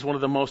this is one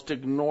of the most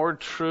ignored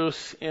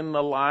truths in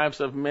the lives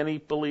of many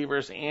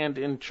believers and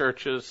in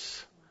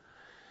churches.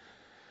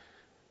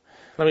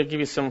 Let me give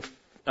you some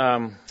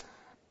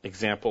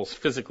examples.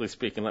 Physically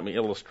speaking, let me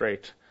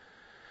illustrate.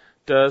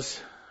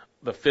 Does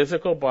the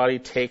physical body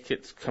take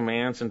its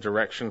commands and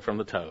direction from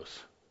the toes?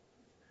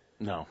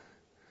 No.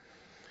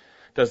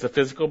 Does the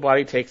physical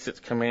body take its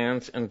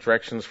commands and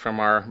directions from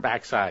our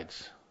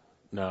backsides?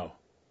 No.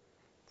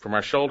 From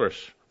our shoulders,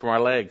 from our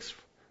legs,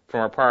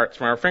 from our parts,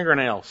 from our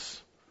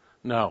fingernails?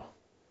 No.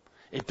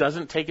 It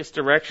doesn't take its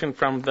direction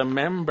from the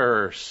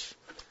members.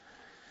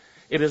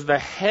 It is the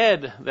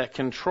head that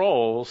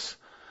controls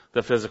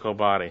the physical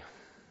body.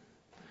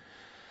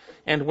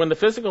 And when the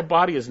physical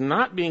body is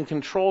not being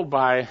controlled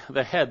by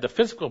the head, the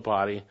physical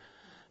body,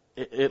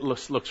 it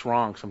looks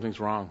wrong. Something's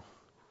wrong.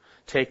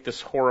 Take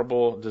this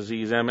horrible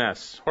disease,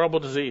 MS. Horrible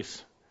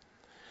disease.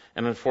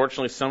 And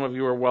unfortunately, some of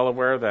you are well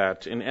aware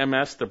that in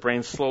MS, the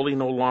brain slowly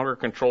no longer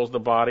controls the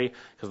body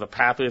because the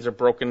pathways are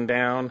broken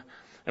down.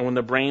 And when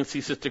the brain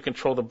ceases to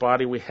control the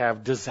body, we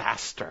have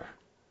disaster.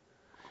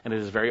 And it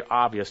is very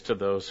obvious to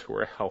those who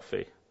are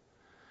healthy.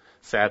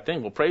 Sad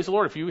thing. Well, praise the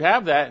Lord. If you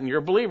have that and you're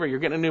a believer, you're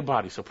getting a new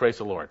body. So praise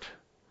the Lord.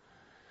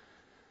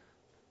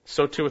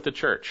 So too with the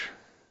church.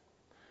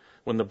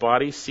 When the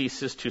body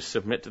ceases to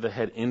submit to the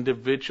head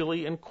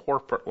individually and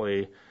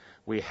corporately,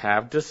 we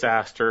have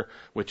disaster,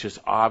 which is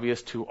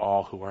obvious to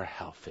all who are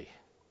healthy.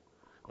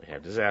 We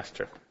have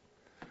disaster.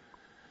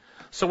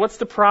 So what's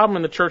the problem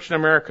in the church in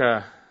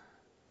America?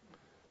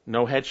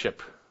 No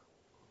headship.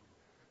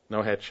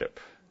 No headship.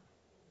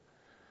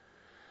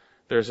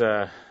 There's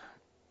a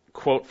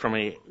quote from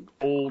an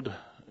old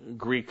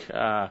Greek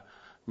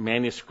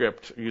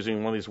manuscript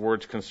using one of these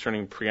words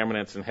concerning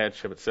preeminence and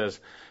headship. It says,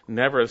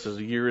 never, this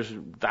is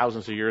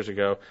thousands of years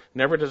ago,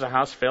 never does a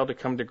house fail to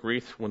come to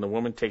grief when the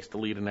woman takes the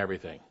lead in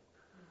everything.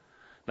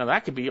 Now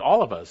that could be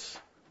all of us.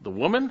 The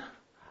woman,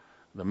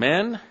 the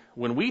men.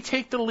 When we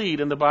take the lead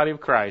in the body of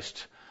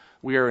Christ,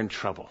 we are in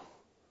trouble.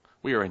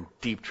 We are in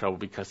deep trouble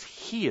because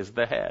He is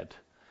the head.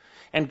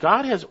 And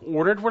God has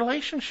ordered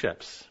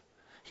relationships.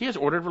 He has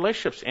ordered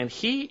relationships. And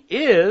He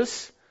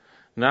is,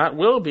 not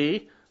will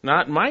be,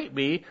 not might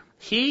be,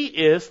 He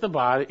is the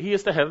body. He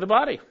is the head of the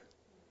body.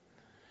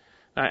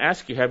 Now I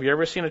ask you, have you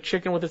ever seen a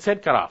chicken with its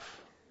head cut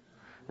off?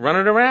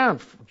 Running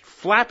around,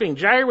 flapping,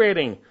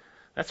 gyrating.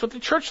 That's what the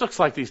church looks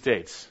like these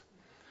days.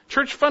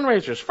 Church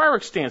fundraisers,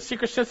 fireworks stands,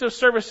 seeker-sensitive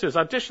services,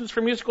 auditions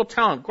for musical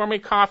talent, gourmet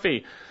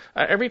coffee,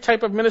 every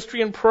type of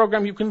ministry and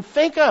program you can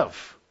think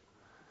of.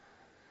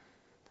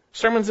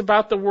 Sermons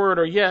about the Word,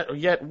 or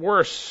yet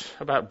worse,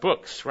 about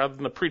books rather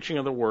than the preaching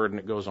of the Word, and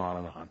it goes on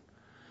and on.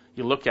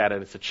 You look at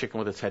it, it's a chicken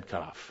with its head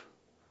cut off.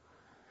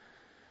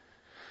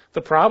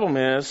 The problem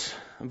is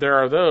there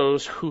are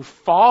those who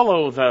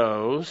follow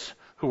those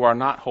who are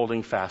not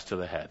holding fast to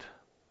the head.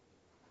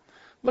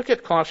 Look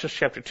at Colossians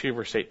chapter 2,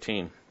 verse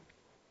 18.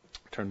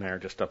 Turn there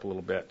just up a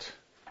little bit.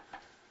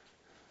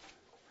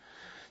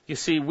 You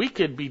see, we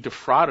could be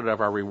defrauded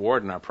of our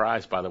reward and our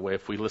prize, by the way,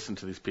 if we listen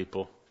to these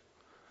people.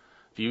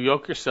 If you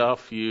yoke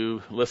yourself,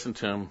 you listen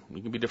to them,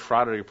 you can be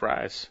defrauded of your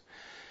prize.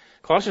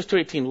 Colossians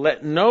 2:18,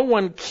 let no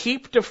one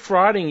keep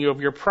defrauding you of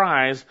your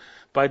prize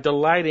by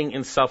delighting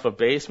in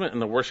self-abasement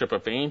and the worship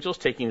of angels,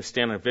 taking a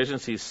stand on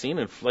visions he's seen,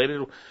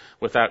 inflated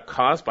without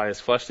cause by his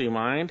fleshly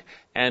mind,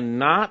 and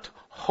not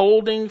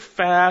holding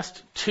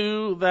fast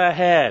to the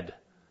head.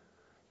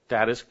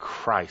 That is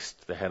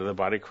Christ, the head of the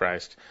body,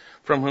 Christ,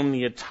 from whom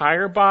the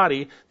entire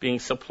body, being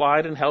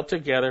supplied and held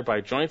together by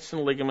joints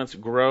and ligaments,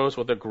 grows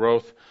with a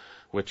growth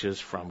which is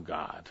from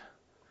God.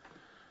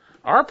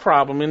 Our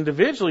problem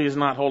individually is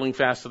not holding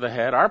fast to the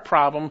head. Our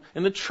problem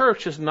in the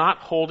church is not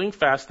holding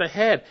fast to the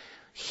head.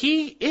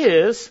 He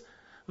is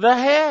the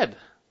head.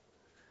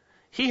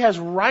 He has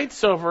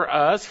rights over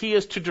us. He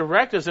is to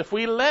direct us if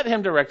we let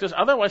Him direct us.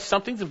 Otherwise,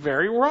 something's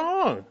very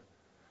wrong.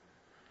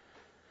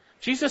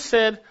 Jesus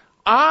said,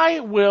 I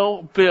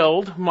will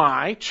build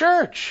my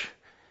church.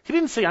 He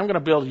didn't say, I'm going to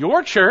build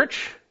your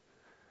church.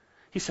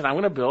 He said, I'm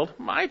going to build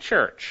my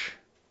church.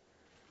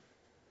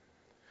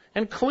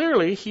 And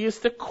clearly, He is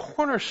the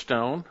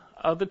cornerstone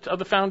of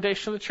the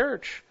foundation of the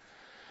church.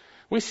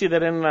 We see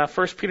that in 1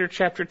 Peter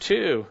chapter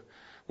 2.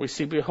 We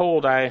see,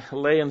 behold, I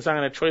lay in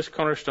Zion a choice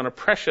cornerstone, a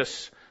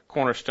precious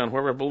cornerstone.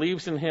 Whoever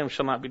believes in Him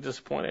shall not be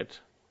disappointed.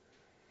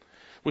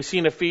 We see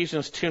in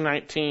Ephesians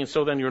 2:19,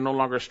 so then you're no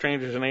longer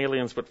strangers and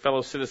aliens, but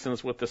fellow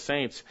citizens with the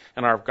saints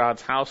and are of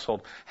God's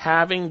household,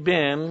 having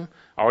been,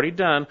 already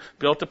done,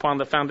 built upon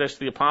the foundation of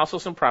the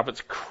apostles and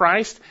prophets,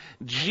 Christ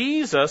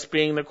Jesus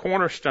being the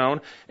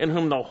cornerstone, in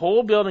whom the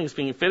whole building is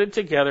being fitted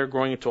together,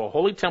 growing into a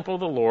holy temple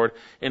of the Lord,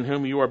 in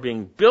whom you are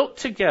being built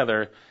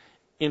together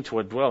into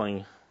a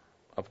dwelling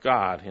of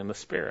God in the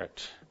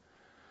Spirit.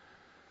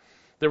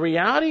 The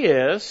reality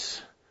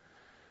is,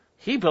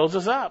 He builds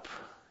us up.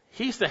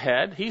 He's the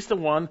head. He's the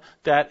one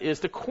that is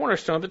the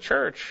cornerstone of the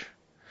church.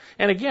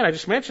 And again, I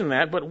just mentioned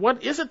that, but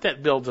what is it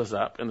that builds us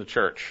up in the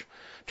church?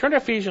 Turn to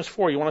Ephesians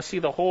 4. You want to see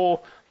the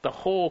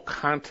whole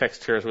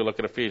context here as we look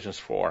at Ephesians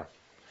 4.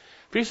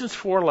 Ephesians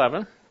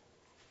 4:11.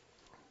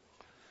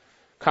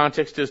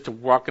 Context is to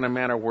walk in a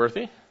manner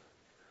worthy.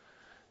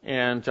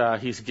 And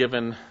He's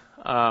given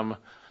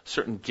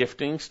certain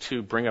giftings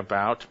to bring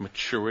about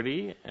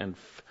maturity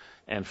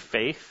and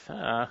faith,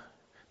 the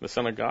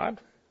Son of God.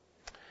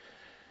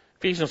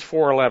 Ephesians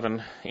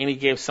 4:11, and He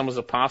gave some as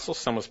apostles,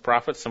 some as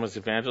prophets, some as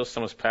evangelists,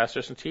 some as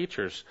pastors and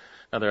teachers.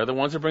 Now they're the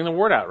ones that bring the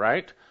word out,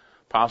 right?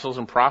 Apostles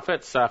and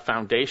prophets,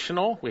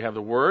 foundational. We have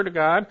the word of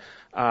God.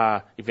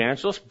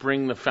 Evangelists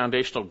bring the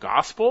foundational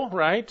gospel,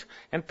 right?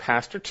 And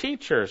pastor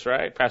teachers,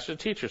 right? Pastor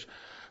teachers.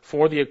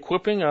 For the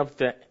equipping of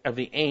the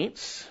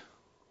ain'ts,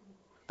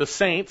 the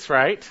saints,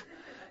 right?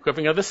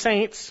 Equipping of the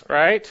saints,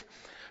 right?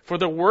 For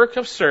the work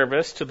of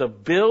service to the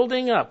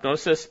building up.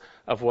 Notice this,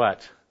 of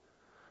what?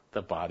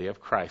 The body of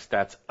Christ.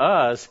 That's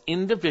us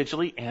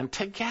individually and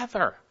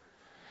together.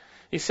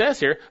 He says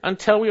here,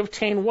 until we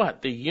obtain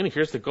what?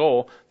 Here's the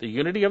goal, the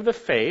unity of the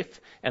faith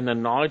and the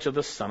knowledge of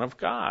the Son of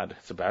God.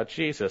 It's about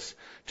Jesus.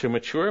 To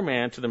mature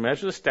man, to the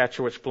measure of the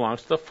stature which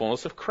belongs to the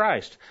fullness of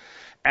Christ.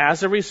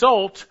 As a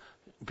result,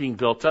 being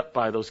built up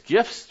by those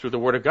gifts through the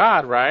Word of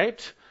God,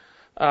 right?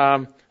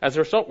 As a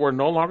result, we're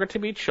no longer to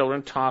be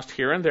children tossed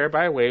here and there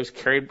by waves,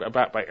 carried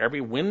about by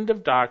every wind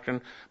of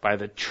doctrine, by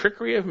the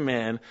trickery of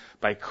men,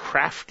 by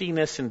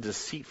craftiness and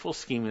deceitful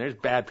scheming. There's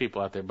bad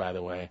people out there, by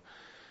the way.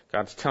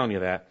 God's telling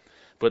you that.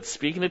 But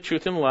speaking the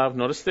truth in love,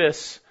 notice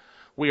this,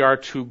 we are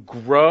to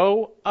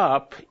grow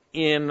up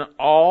in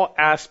all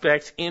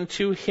aspects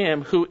into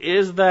Him who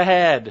is the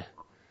head,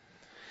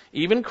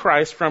 even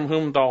Christ, from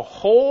whom the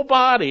whole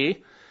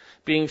body,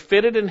 being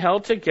fitted and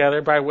held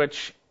together by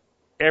which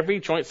every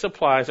joint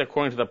supplies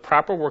according to the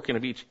proper working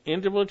of each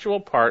individual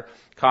part,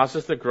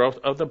 causes the growth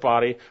of the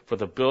body for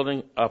the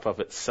building up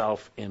of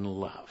itself in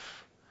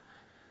love.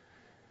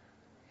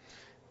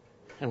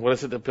 And what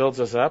is it that builds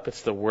us up?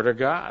 It's the Word of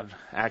God.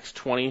 Acts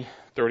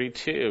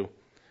 20:32.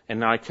 And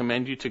now I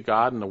commend you to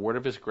God and the word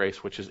of His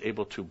grace, which is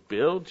able to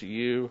build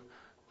you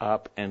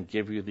up and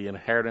give you the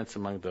inheritance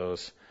among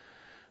those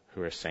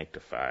who are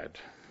sanctified.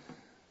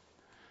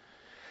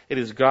 It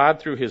is God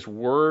through His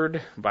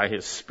Word, by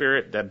His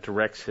Spirit, that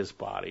directs His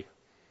body.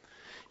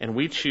 And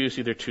we choose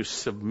either to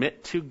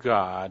submit to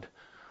God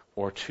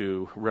or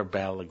to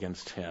rebel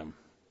against Him.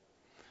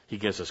 He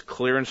gives us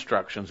clear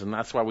instructions, and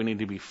that's why we need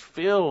to be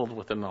filled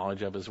with the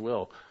knowledge of His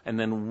will, and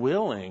then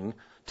willing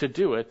to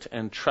do it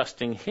and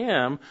trusting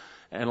Him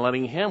and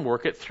letting Him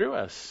work it through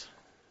us.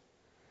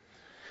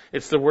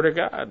 It's the Word of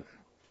God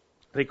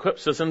that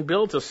equips us and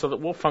builds us so that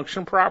we'll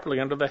function properly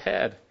under the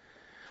head.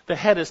 The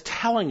head is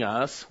telling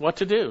us what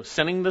to do,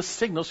 sending the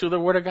signals through the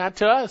Word of God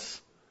to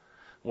us,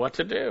 what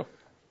to do.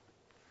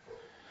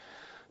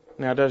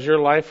 Now, does your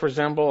life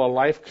resemble a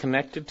life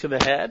connected to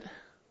the head,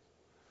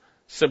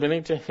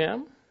 submitting to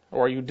Him?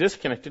 Or are you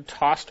disconnected,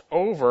 tossed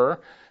over,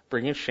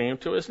 bringing shame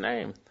to His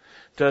name?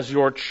 Does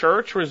your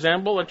church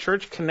resemble a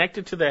church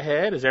connected to the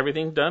head? Is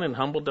everything done in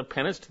humble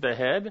dependence to the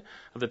head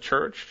of the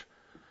church,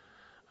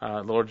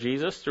 Lord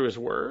Jesus, through His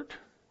Word?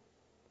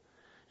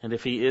 And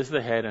if He is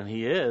the head, and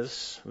He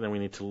is, then we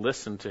need to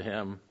listen to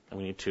Him, and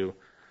we need to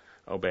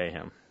obey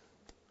Him.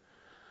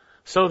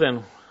 So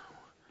then,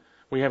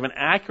 we have an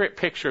accurate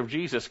picture of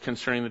Jesus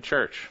concerning the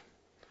church.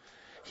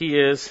 He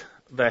is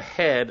the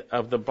head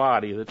of the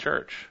body of the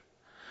church.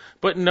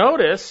 But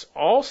notice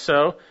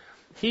also,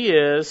 He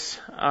is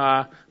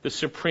the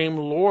supreme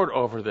Lord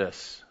over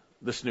this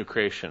new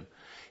creation.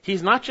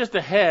 He's not just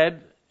the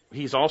head,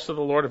 He's also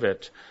the Lord of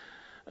it.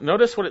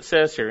 Notice what it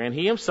says here. And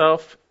He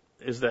Himself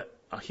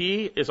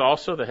He is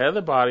also the head of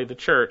the body, the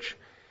church,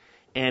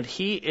 and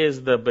He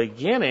is the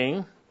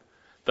beginning,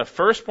 the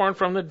firstborn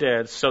from the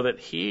dead, so that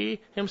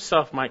He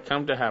Himself might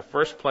come to have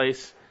first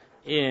place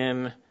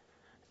in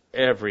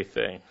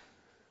everything.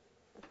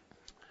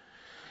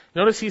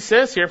 Notice He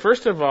says here,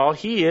 first of all,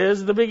 He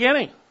is the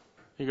beginning.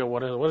 You go, what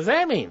does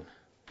that mean?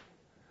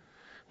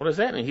 What does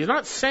that mean? He's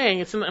not saying,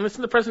 it's in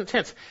the present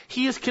tense,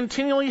 He is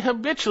continually,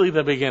 habitually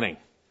the beginning.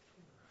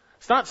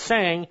 It's not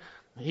saying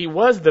He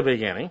was the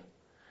beginning.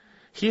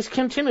 He's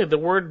continued. The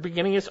word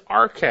beginning is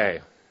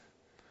arche.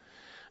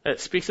 It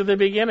speaks of the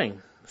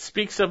beginning. It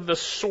speaks of the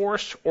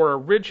source or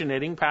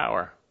originating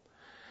power.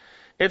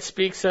 It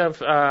speaks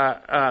of,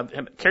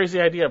 it carries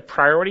the idea of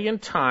priority in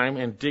time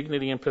and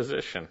dignity in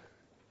position.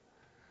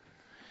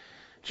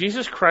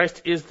 Jesus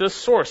Christ is the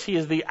source. He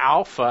is the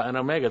Alpha and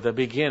Omega, the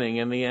beginning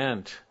and the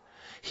end.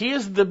 He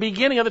is the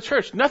beginning of the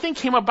church. Nothing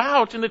came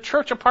about in the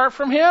church apart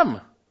from Him.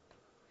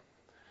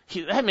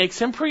 That makes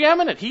Him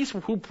preeminent. He's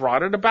who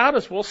brought it about,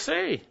 as we'll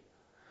see.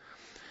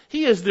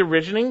 He is the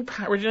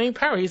originating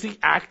power. He's the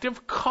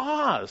active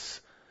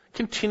cause,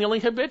 continually,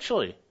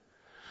 habitually.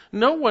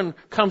 No one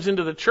comes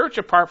into the church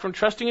apart from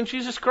trusting in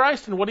Jesus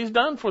Christ and what He's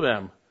done for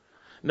them.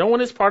 No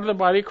one is part of the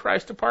body of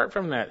Christ apart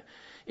from that.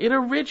 It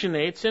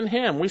originates in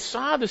Him. We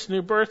saw this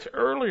new birth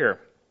earlier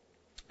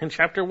in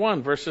chapter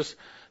 1, verses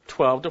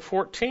 12 to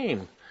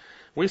 14.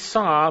 We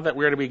saw that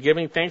we are to be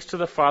giving thanks to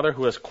the Father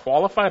who has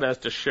qualified us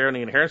to share in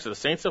the inheritance of the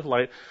saints of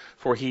light,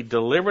 for He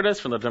delivered us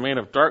from the domain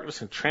of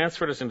darkness and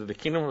transferred us into the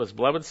kingdom of His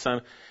beloved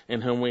Son,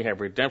 in whom we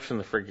have redemption,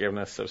 the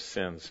forgiveness of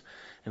sins.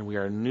 And we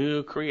are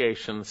new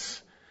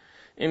creations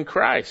in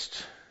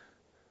Christ.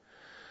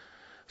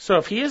 So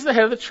if He is the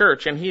head of the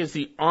church and He is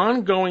the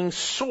ongoing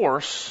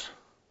source,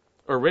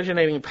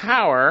 originating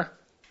power,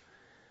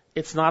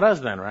 it's not us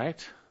then,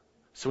 right?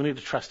 So we need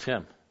to trust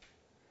Him.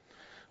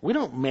 We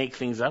don't make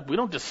things up. We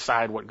don't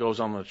decide what goes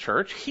on in the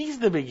church. He's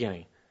the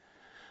beginning.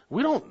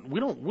 We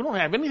don't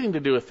have anything to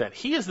do with that.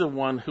 He is the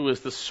one who is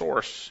the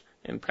source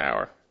in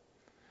power.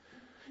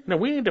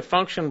 We need to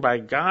function by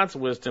God's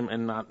wisdom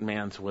and not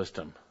man's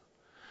wisdom.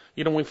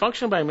 When we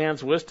function by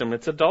man's wisdom,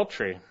 it's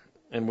adultery,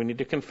 and we need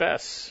to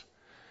confess,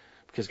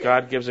 because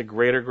God gives a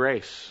greater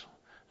grace.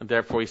 And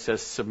therefore He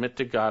says, submit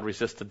to God,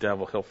 resist the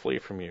devil, he'll flee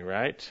from you,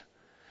 right?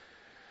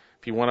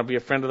 If you want to be a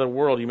friend of the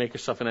world, you make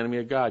yourself an enemy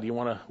of God. You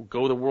want to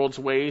go the world's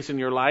ways in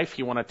your life,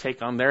 you want to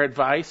take on their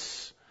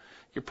advice,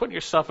 You're putting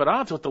yourself at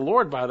odds with the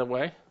Lord, by the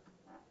way.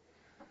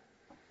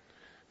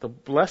 The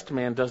blessed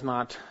man does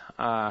not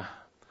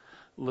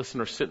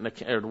listen or sit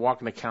or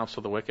walk in the counsel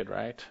of the wicked,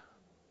 right?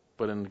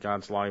 But in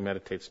God's law he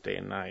meditates day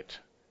and night.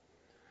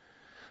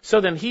 So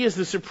then he is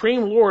the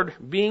supreme Lord,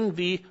 being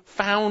the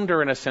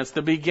founder in a sense,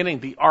 the beginning,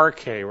 the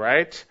arche,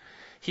 right?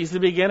 He's the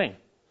beginning.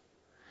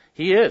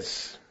 He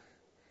is.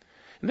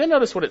 And then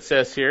notice what it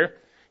says here.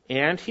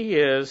 And he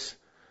is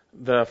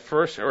the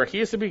first, or he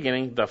is the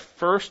beginning, the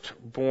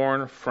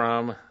firstborn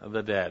from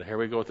the dead. Here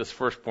we go with this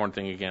firstborn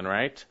thing again,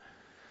 right?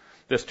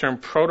 This term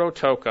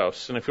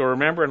prototokos. And if you'll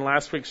remember in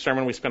last week's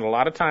sermon, we spent a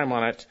lot of time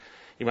on it.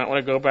 You might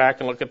want to go back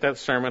and look at that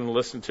sermon and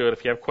listen to it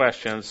if you have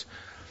questions.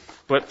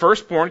 But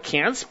firstborn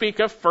can speak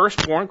of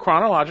firstborn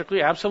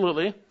chronologically,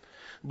 absolutely.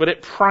 But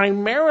it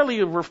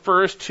primarily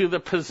refers to the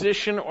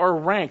position or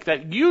rank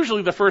that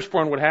usually the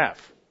firstborn would have.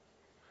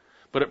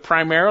 But it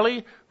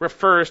primarily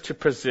refers to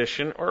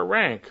position or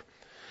rank.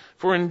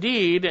 For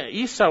indeed,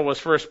 Esau was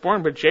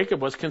firstborn, but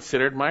Jacob was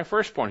considered my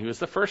firstborn. He was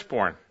the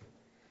firstborn.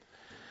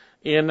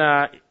 In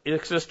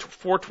Exodus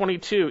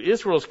 4:22,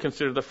 Israel is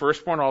considered the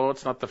firstborn, although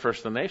it's not the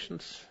first of the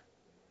nations.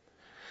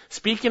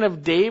 Speaking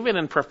of David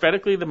and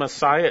prophetically the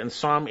Messiah in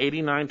Psalm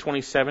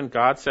 89:27,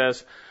 God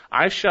says,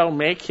 I shall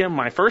make him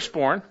my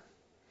firstborn,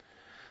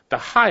 the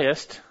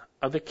highest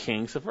of the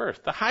kings of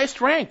earth. The highest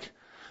rank,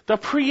 the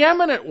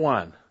preeminent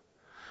one,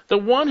 the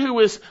one who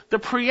is the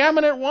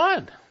preeminent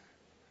one.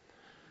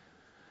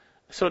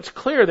 So it's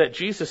clear that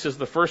Jesus is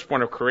the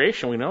firstborn of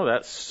creation. We know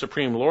that's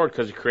Supreme Lord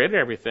because he created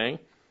everything.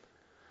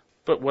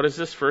 But what does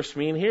this first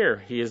mean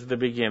here? He is the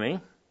beginning,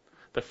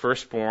 the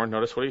firstborn.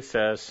 Notice what he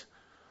says,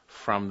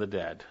 from the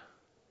dead.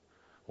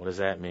 What does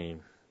that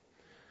mean?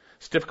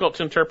 It's difficult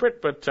to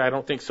interpret, but I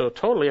don't think so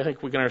totally. I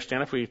think we can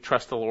understand if we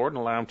trust the Lord and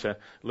allow him to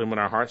illumine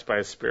our hearts by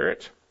his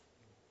Spirit.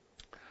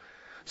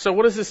 So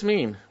what does this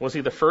mean? Was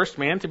he the first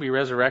man to be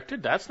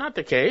resurrected? That's not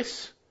the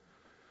case.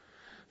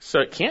 So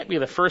it can't be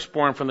the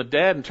firstborn from the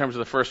dead in terms of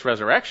the first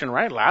resurrection,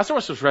 right?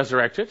 Lazarus was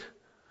resurrected.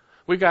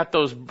 We got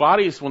those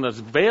bodies when the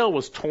veil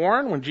was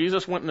torn, when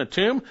Jesus went in the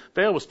tomb,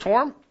 veil was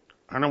torn.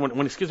 I don't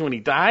know when he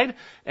died,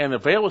 and the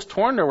veil was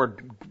torn, there were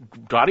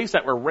bodies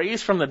that were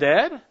raised from the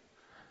dead.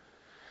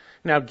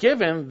 Now,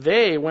 given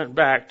they went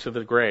back to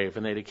the grave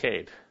and they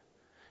decayed,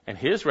 and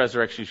his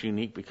resurrection is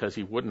unique because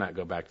he would not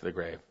go back to the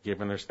grave,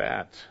 given there's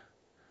that.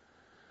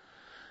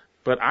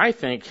 But I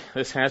think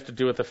this has to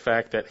do with the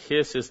fact that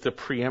his is the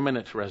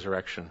preeminent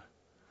resurrection.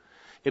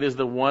 It is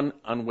the one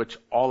on which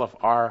all of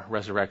our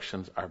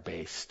resurrections are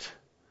based.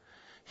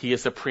 He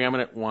is the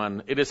preeminent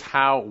one. It is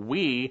how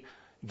we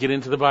get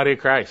into the body of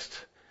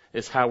Christ.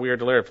 It's how we are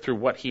delivered through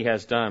what he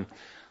has done.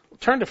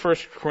 Turn to 1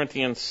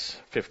 Corinthians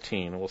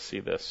 15. We'll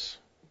see this.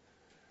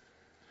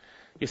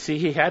 You see,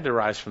 he had to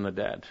rise from the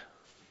dead.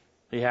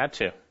 He had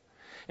to.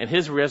 And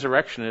his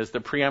resurrection is the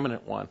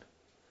preeminent one.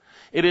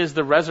 It is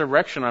the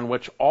resurrection on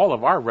which all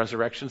of our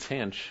resurrections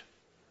hinge.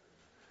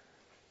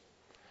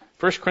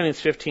 1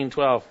 Corinthians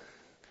 15:12.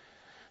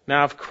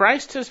 Now, if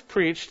Christ has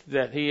preached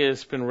that he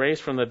has been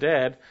raised from the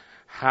dead,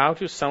 how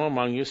do some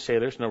among you say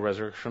there's no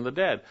resurrection from the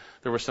dead?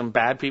 There were some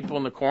bad people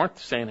in the Corinth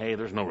saying, hey,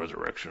 there's no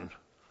resurrection.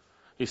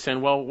 He's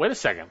saying, well, wait a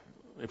second.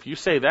 If you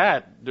say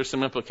that, there's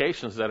some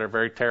implications that are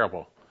very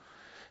terrible.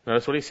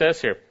 Notice what he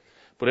says here.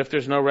 But if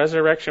there's no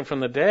resurrection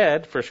from the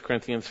dead, 1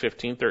 Corinthians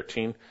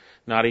 15:13,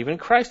 not even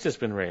Christ has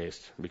been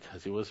raised,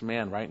 because he was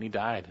man, right? And he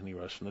died, and he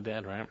rose from the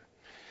dead, right?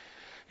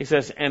 He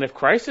says, and if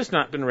Christ has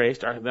not been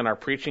raised, then our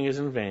preaching is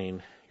in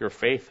vain. Your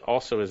faith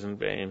also is in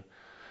vain.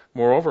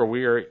 Moreover,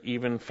 we are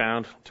even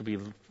found to be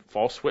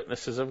false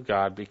witnesses of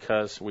God,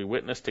 because we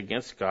witnessed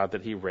against God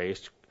that he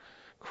raised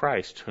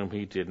Christ, whom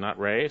he did not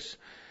raise,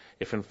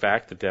 if in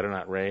fact the dead are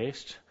not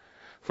raised.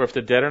 For if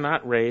the dead are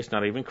not raised,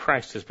 not even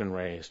Christ has been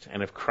raised.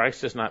 And if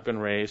Christ has not been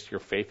raised, your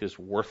faith is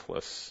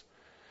worthless.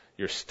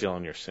 You're still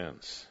in your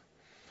sins.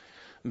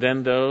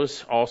 Then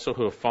those also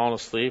who have fallen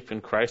asleep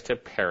in Christ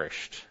have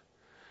perished.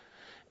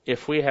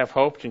 If we have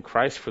hoped in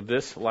Christ for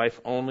this life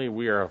only,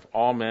 we are of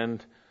all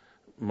men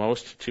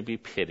most to be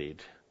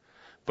pitied.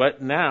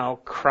 But now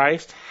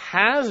Christ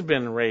has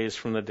been raised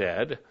from the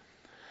dead,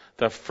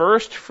 the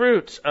first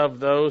fruits of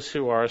those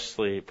who are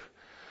asleep.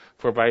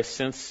 For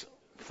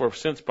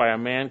since by a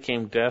man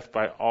came death,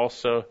 by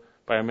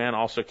a man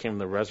also came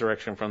the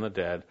resurrection from the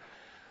dead.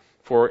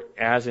 For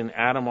as in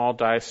Adam all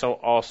die, so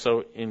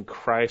also in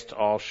Christ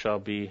all shall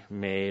be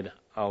made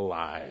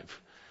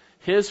alive.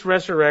 His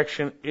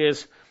resurrection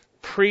is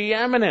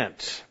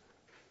preeminent.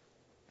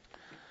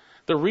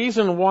 The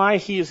reason why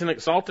he is in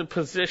exalted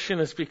position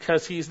is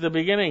because he's the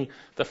beginning,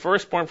 the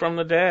firstborn from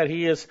the dead.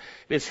 It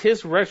is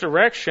his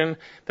resurrection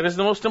that is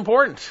the most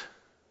important.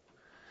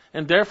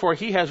 And therefore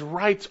he has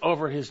rights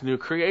over his new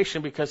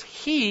creation because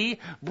he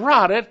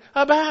brought it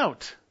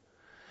about.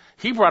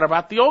 He brought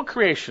about the old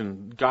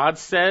creation. God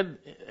said,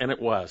 and it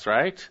was,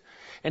 right?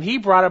 And he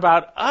brought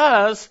about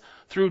us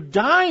through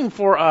dying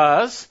for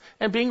us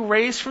and being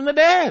raised from the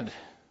dead.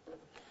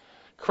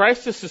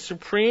 Christ is the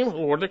supreme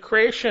Lord of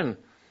creation.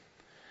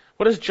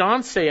 What does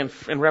John say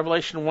in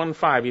Revelation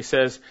 1:5? He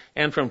says,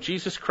 and from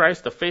Jesus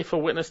Christ, the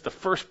faithful witness, the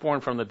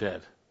firstborn from the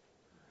dead.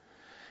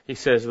 He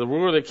says, the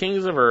ruler of the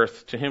kings of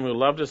earth, to him who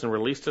loved us and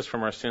released us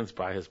from our sins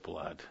by his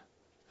blood.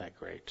 Isn't that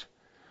great?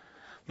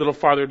 A little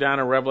farther down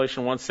in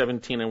Revelation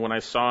 1:17, and when I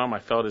saw him, I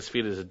fell at his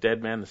feet as a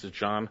dead man. This is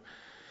John.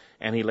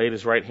 And he laid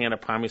his right hand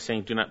upon me,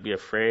 saying, do not be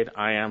afraid.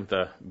 I am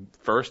the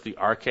first, the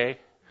arche,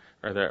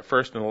 or the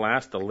first and the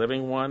last, the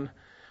living one.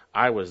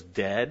 I was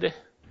dead,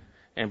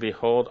 and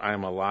behold, I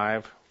am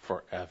alive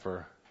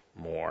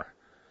forevermore.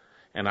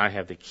 And I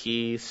have the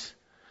keys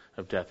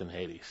of death and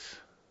Hades.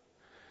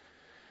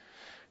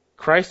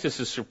 Christ is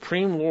the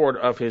supreme Lord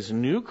of his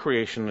new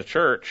creation, the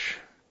church,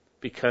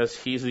 because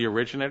he's the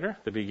originator,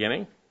 the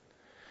beginning,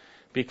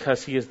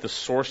 because he is the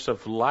source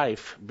of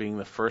life, being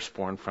the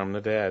firstborn from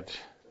the dead.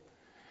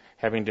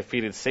 Having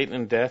defeated Satan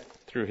and death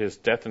through his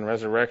death and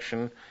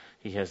resurrection,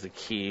 he has the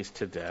keys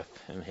to death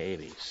and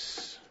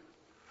Hades.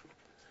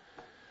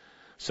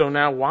 So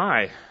now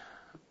why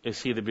is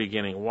he the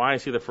beginning? Why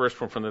is he the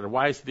firstborn from the dead?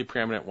 Why is he the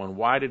preeminent one?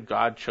 Why did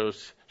God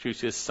choose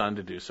his son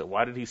to do so?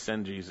 Why did he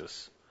send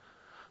Jesus?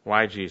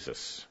 Why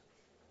Jesus?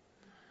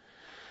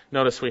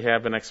 Notice we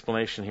have an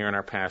explanation here in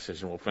our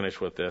passage, and we'll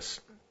finish with this.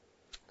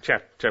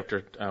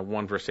 Chapter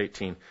 1, verse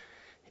 18.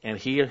 And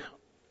he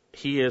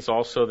is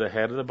also the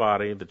head of the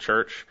body, the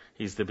church.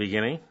 He's the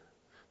beginning.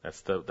 That's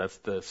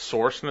the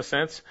source in a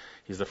sense.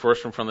 He's the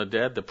first one from the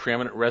dead, the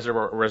preeminent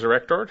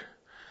resurrected,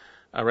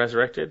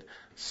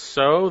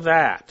 so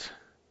that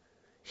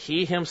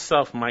he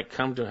himself might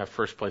come to have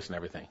first place in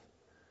everything.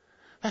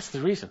 That's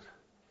the reason.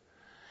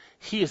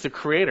 He is the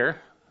creator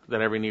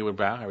that every knee would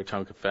bow, every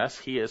tongue confess.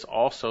 He is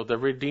also the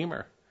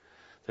redeemer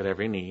that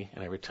every knee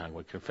and every tongue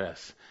would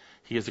confess.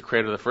 He is the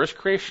creator of the first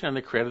creation and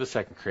the creator of the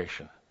second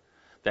creation,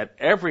 that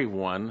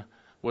everyone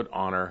would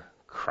honor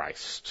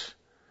Christ.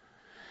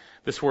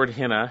 This word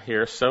hina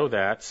here, so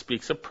that,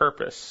 speaks of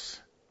purpose.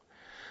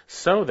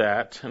 So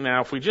that,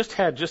 now if we just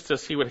had just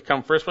as he would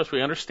come first place,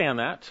 we understand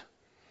that,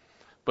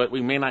 but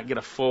we may not get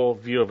a full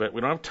view of it.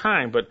 We don't have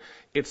time, but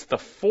it's the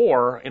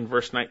for in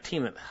verse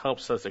 19 that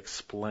helps us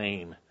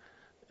explain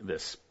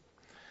this.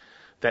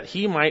 That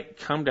he might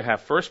come to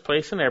have first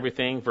place in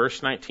everything,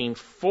 verse 19,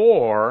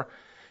 for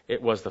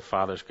it was the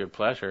Father's good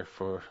pleasure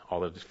for all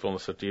the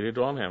fullness of deity to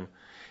dwell in him,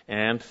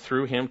 and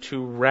through him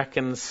to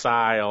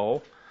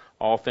reconcile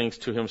all things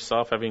to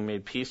himself, having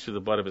made peace through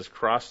the blood of his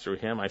cross. Through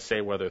him, I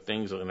say, whether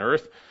things on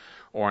earth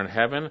or in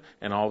heaven,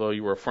 and although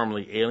you were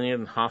formerly alienated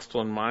and hostile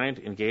in mind,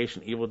 engaged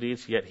in evil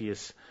deeds, yet he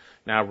is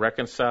now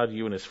reconciled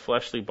you in his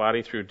fleshly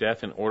body through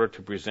death in order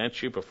to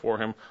present you before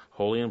him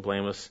holy and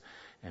blameless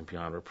and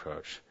beyond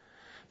reproach.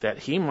 That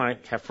he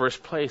might have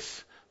first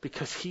place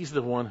because he's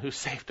the one who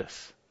saved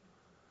us.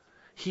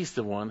 He's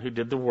the one who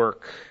did the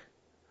work.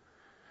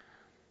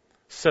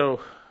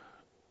 So,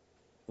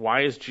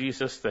 why is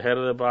Jesus the head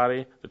of the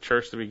body, the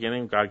church, the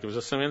beginning? God gives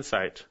us some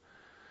insight.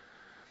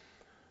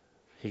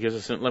 He gives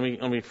us, let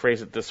me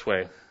phrase it this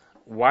way.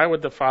 Why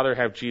would the Father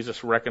have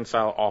Jesus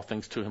reconcile all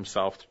things to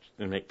himself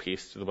and make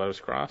peace through the blood of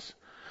his cross?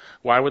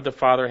 Why would the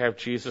Father have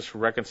Jesus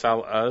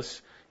reconcile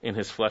us in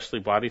his fleshly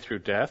body through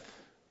death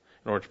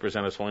in order to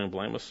present us holy and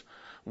blameless?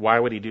 Why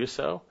would he do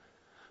so?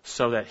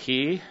 So that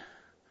he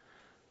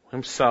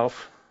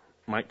himself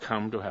might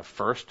come to have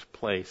first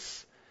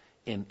place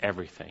in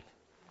everything.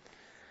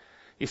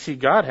 You see,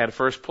 God had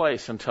first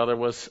place until there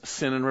was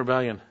sin and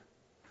rebellion.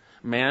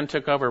 Man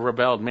took over,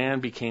 rebelled.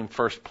 Man became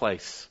first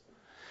place.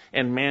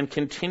 And man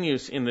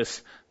continues in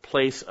this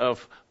place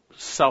of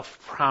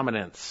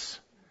self-prominence.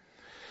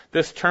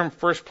 This term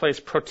first place,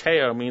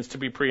 proteo, means to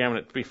be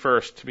preeminent, to be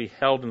first, to be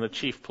held in the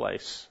chief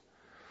place.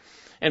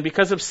 And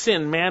because of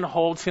sin, man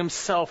holds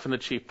himself in the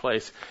chief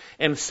place.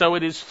 And so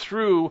it is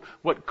through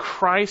what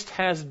Christ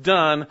has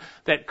done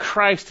that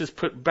Christ is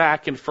put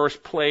back in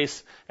first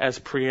place as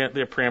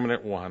the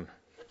preeminent one.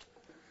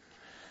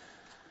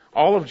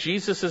 All of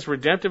Jesus'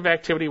 redemptive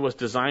activity was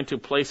designed to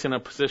place in a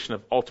position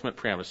of ultimate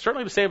preeminence.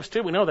 Certainly to save us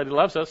too. We know that he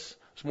loves us.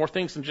 There's more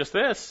things than just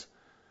this.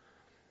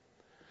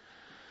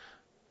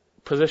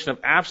 Position of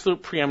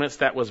absolute preeminence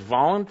that was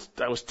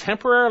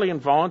temporarily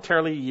and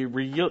voluntarily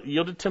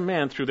yielded to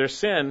men through their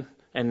sin,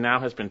 and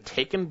now has been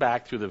taken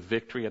back through the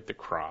victory at the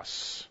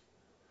cross.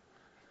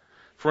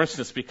 For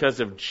instance, because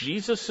of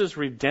Jesus'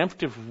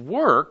 redemptive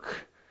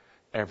work,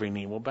 every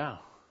knee will bow.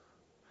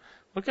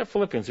 Look at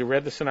Philippians. We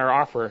read this in our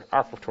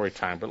offertory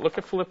time, but look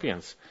at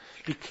Philippians.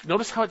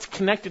 Notice how it's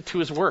connected to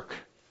his work.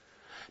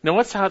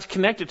 Notice how it's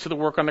connected to the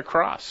work on the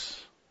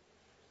cross.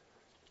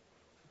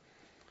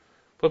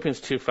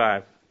 Philippians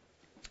 2:5.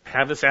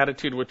 Have this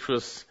attitude which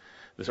was,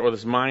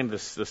 this mind,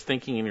 this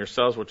thinking in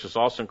yourselves, which is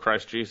also in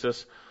Christ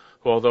Jesus,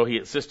 who, although he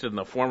existed in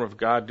the form of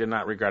God, did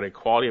not regard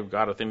equality of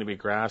God a thing to be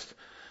grasped,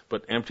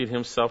 but emptied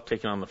himself,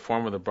 taking on the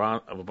form of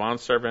a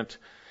bondservant,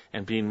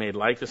 and being made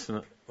like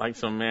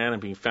some man,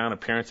 and being found in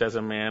appearance as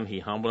a man, he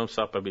humbled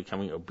himself by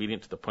becoming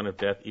obedient to the point of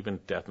death, even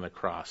death on the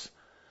cross.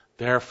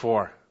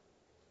 Therefore,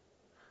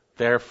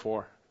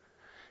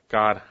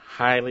 God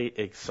highly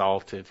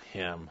exalted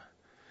him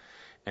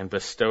and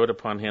bestowed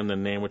upon him the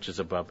name which is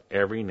above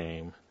every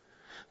name,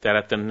 that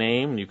at the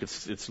name,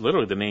 it's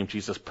literally the name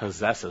Jesus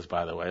possesses,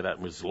 by the way. That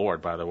was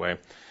Lord, by the way.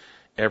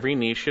 Every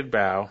knee should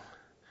bow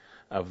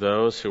of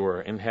those who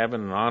are in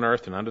heaven and on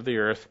earth and under the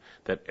earth,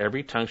 that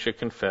every tongue should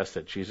confess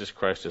that Jesus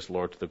Christ is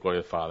Lord to the glory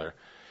of the Father.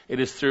 It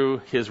is through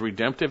his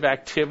redemptive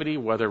activity,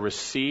 whether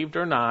received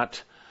or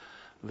not,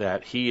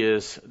 that he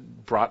is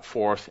brought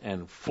forth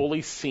and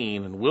fully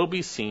seen and will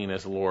be seen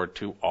as Lord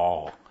to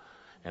all.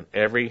 And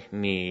every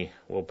knee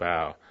will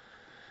bow,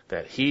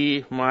 that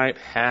he might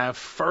have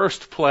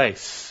first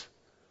place.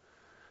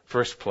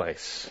 First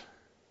place.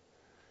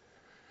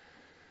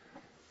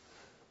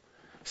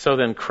 So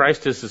then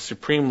Christ is the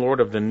supreme Lord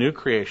of the new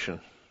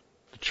creation,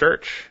 the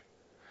church,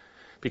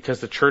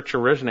 because the church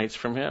originates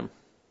from him.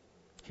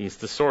 He's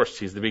the source.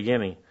 He's the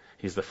beginning.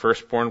 He's the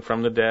firstborn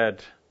from the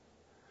dead.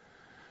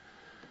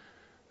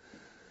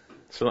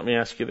 So let me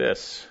ask you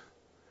this.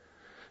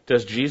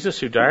 Does Jesus,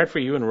 who died for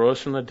you and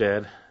rose from the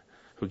dead,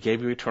 who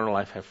gave you eternal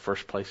life, have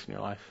first place in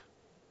your life?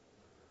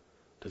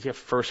 Does he have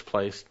first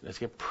place? Does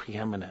he have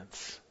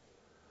preeminence?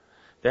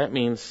 That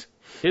means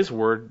his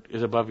word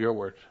is above your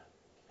word.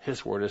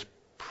 His word is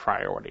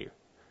priority.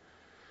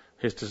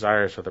 His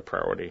desires are the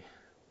priority.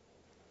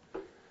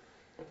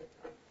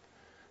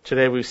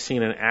 Today we've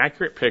seen an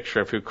accurate picture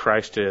of who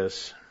Christ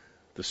is,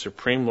 the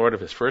supreme Lord of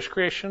his first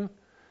creation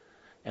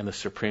and the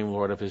supreme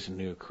Lord of his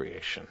new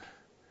creation.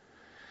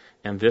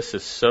 And this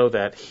is so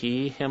that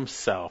he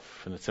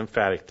himself, and it's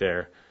emphatic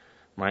there,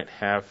 might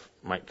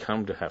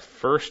come to have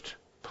first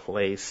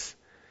place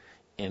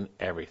in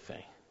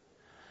everything.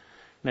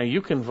 Now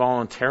you can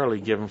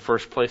voluntarily give him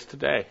first place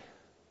today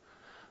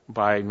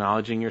by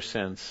acknowledging your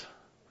sins,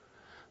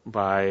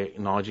 by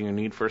acknowledging your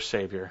need for a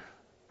Savior,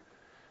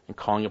 and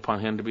calling upon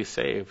him to be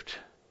saved,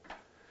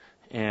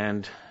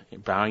 and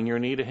bowing your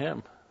knee to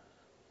him.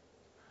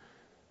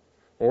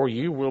 Or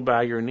you will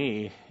bow your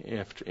knee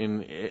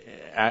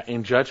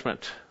in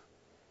judgment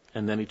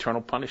and then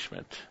eternal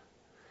punishment.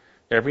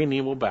 Every knee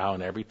will bow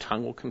and every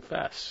tongue will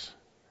confess.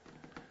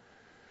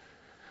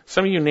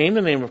 Some of you name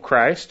the name of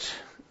Christ,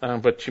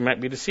 but you might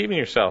be deceiving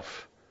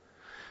yourself.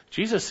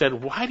 Jesus said,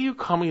 "Why do you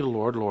call me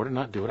Lord, Lord, and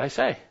not do what I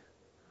say?"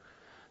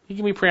 You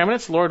give me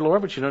preeminence, Lord,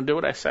 Lord, but you don't do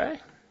what I say.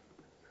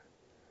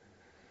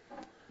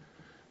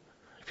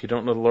 If you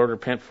don't know the Lord,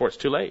 repent, for it's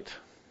too late.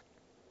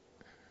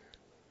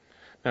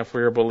 Now, if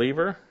you're a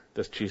believer,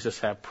 does Jesus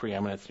have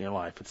preeminence in your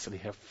life? Does he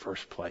have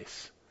first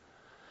place?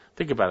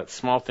 Think about it.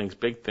 Small things,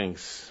 big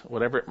things,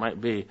 whatever it might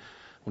be.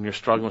 When you're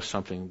struggling with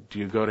something, do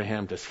you go to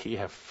him? Does he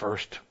have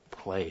first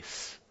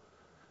place?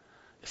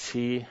 Does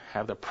he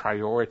have the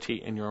priority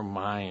in your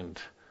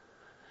mind?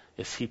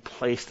 Is he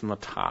placed in the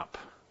top?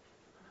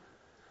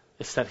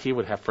 It's that he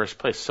would have first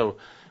place. So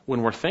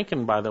when we're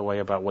thinking, by the way,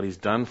 about what he's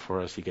done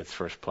for us, he gets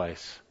first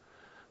place.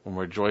 When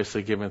we're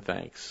joyously giving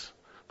thanks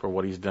for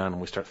what he's done,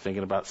 and we start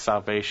thinking about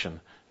salvation,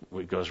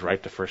 it goes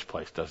right to first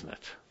place, doesn't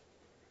it?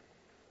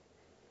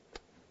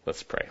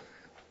 Let's pray.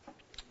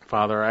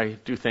 Father, I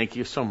do thank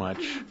you so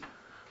much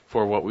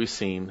for what we've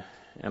seen,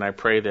 and I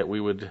pray that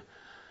we would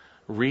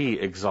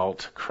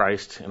re-exalt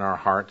Christ in our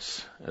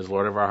hearts as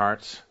Lord of our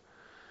hearts,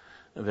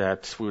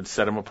 that we would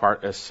set him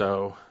apart as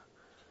so,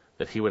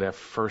 that he would have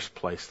first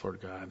place,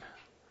 Lord God,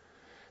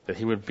 that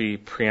he would be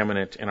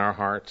preeminent in our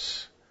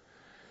hearts,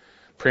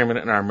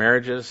 preeminent in our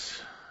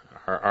marriages,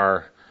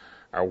 our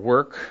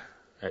work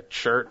at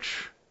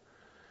church,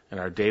 and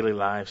our daily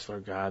lives,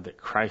 Lord God, that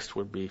Christ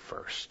would be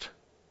first.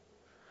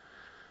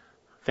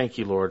 Thank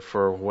you, Lord,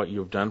 for what you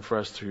have done for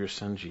us through your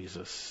Son,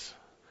 Jesus.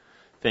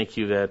 Thank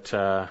you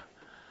that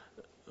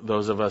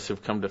those of us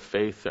who've come to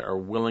faith are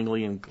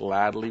willingly and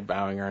gladly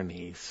bowing our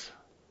knees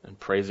and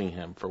praising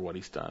him for what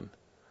he's done.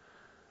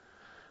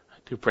 I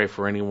do pray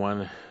for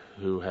anyone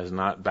who has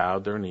not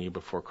bowed their knee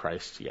before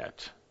Christ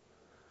yet,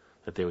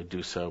 that they would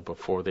do so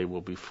before they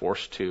will be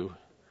forced to,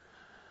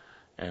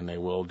 and they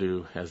will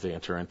do as they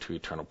enter into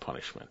eternal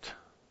punishment.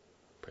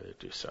 Pray they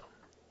do so.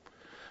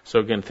 So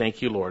again,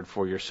 thank you, Lord,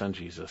 for your Son,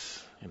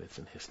 Jesus, and it's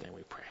in his name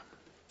we pray.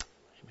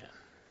 Amen.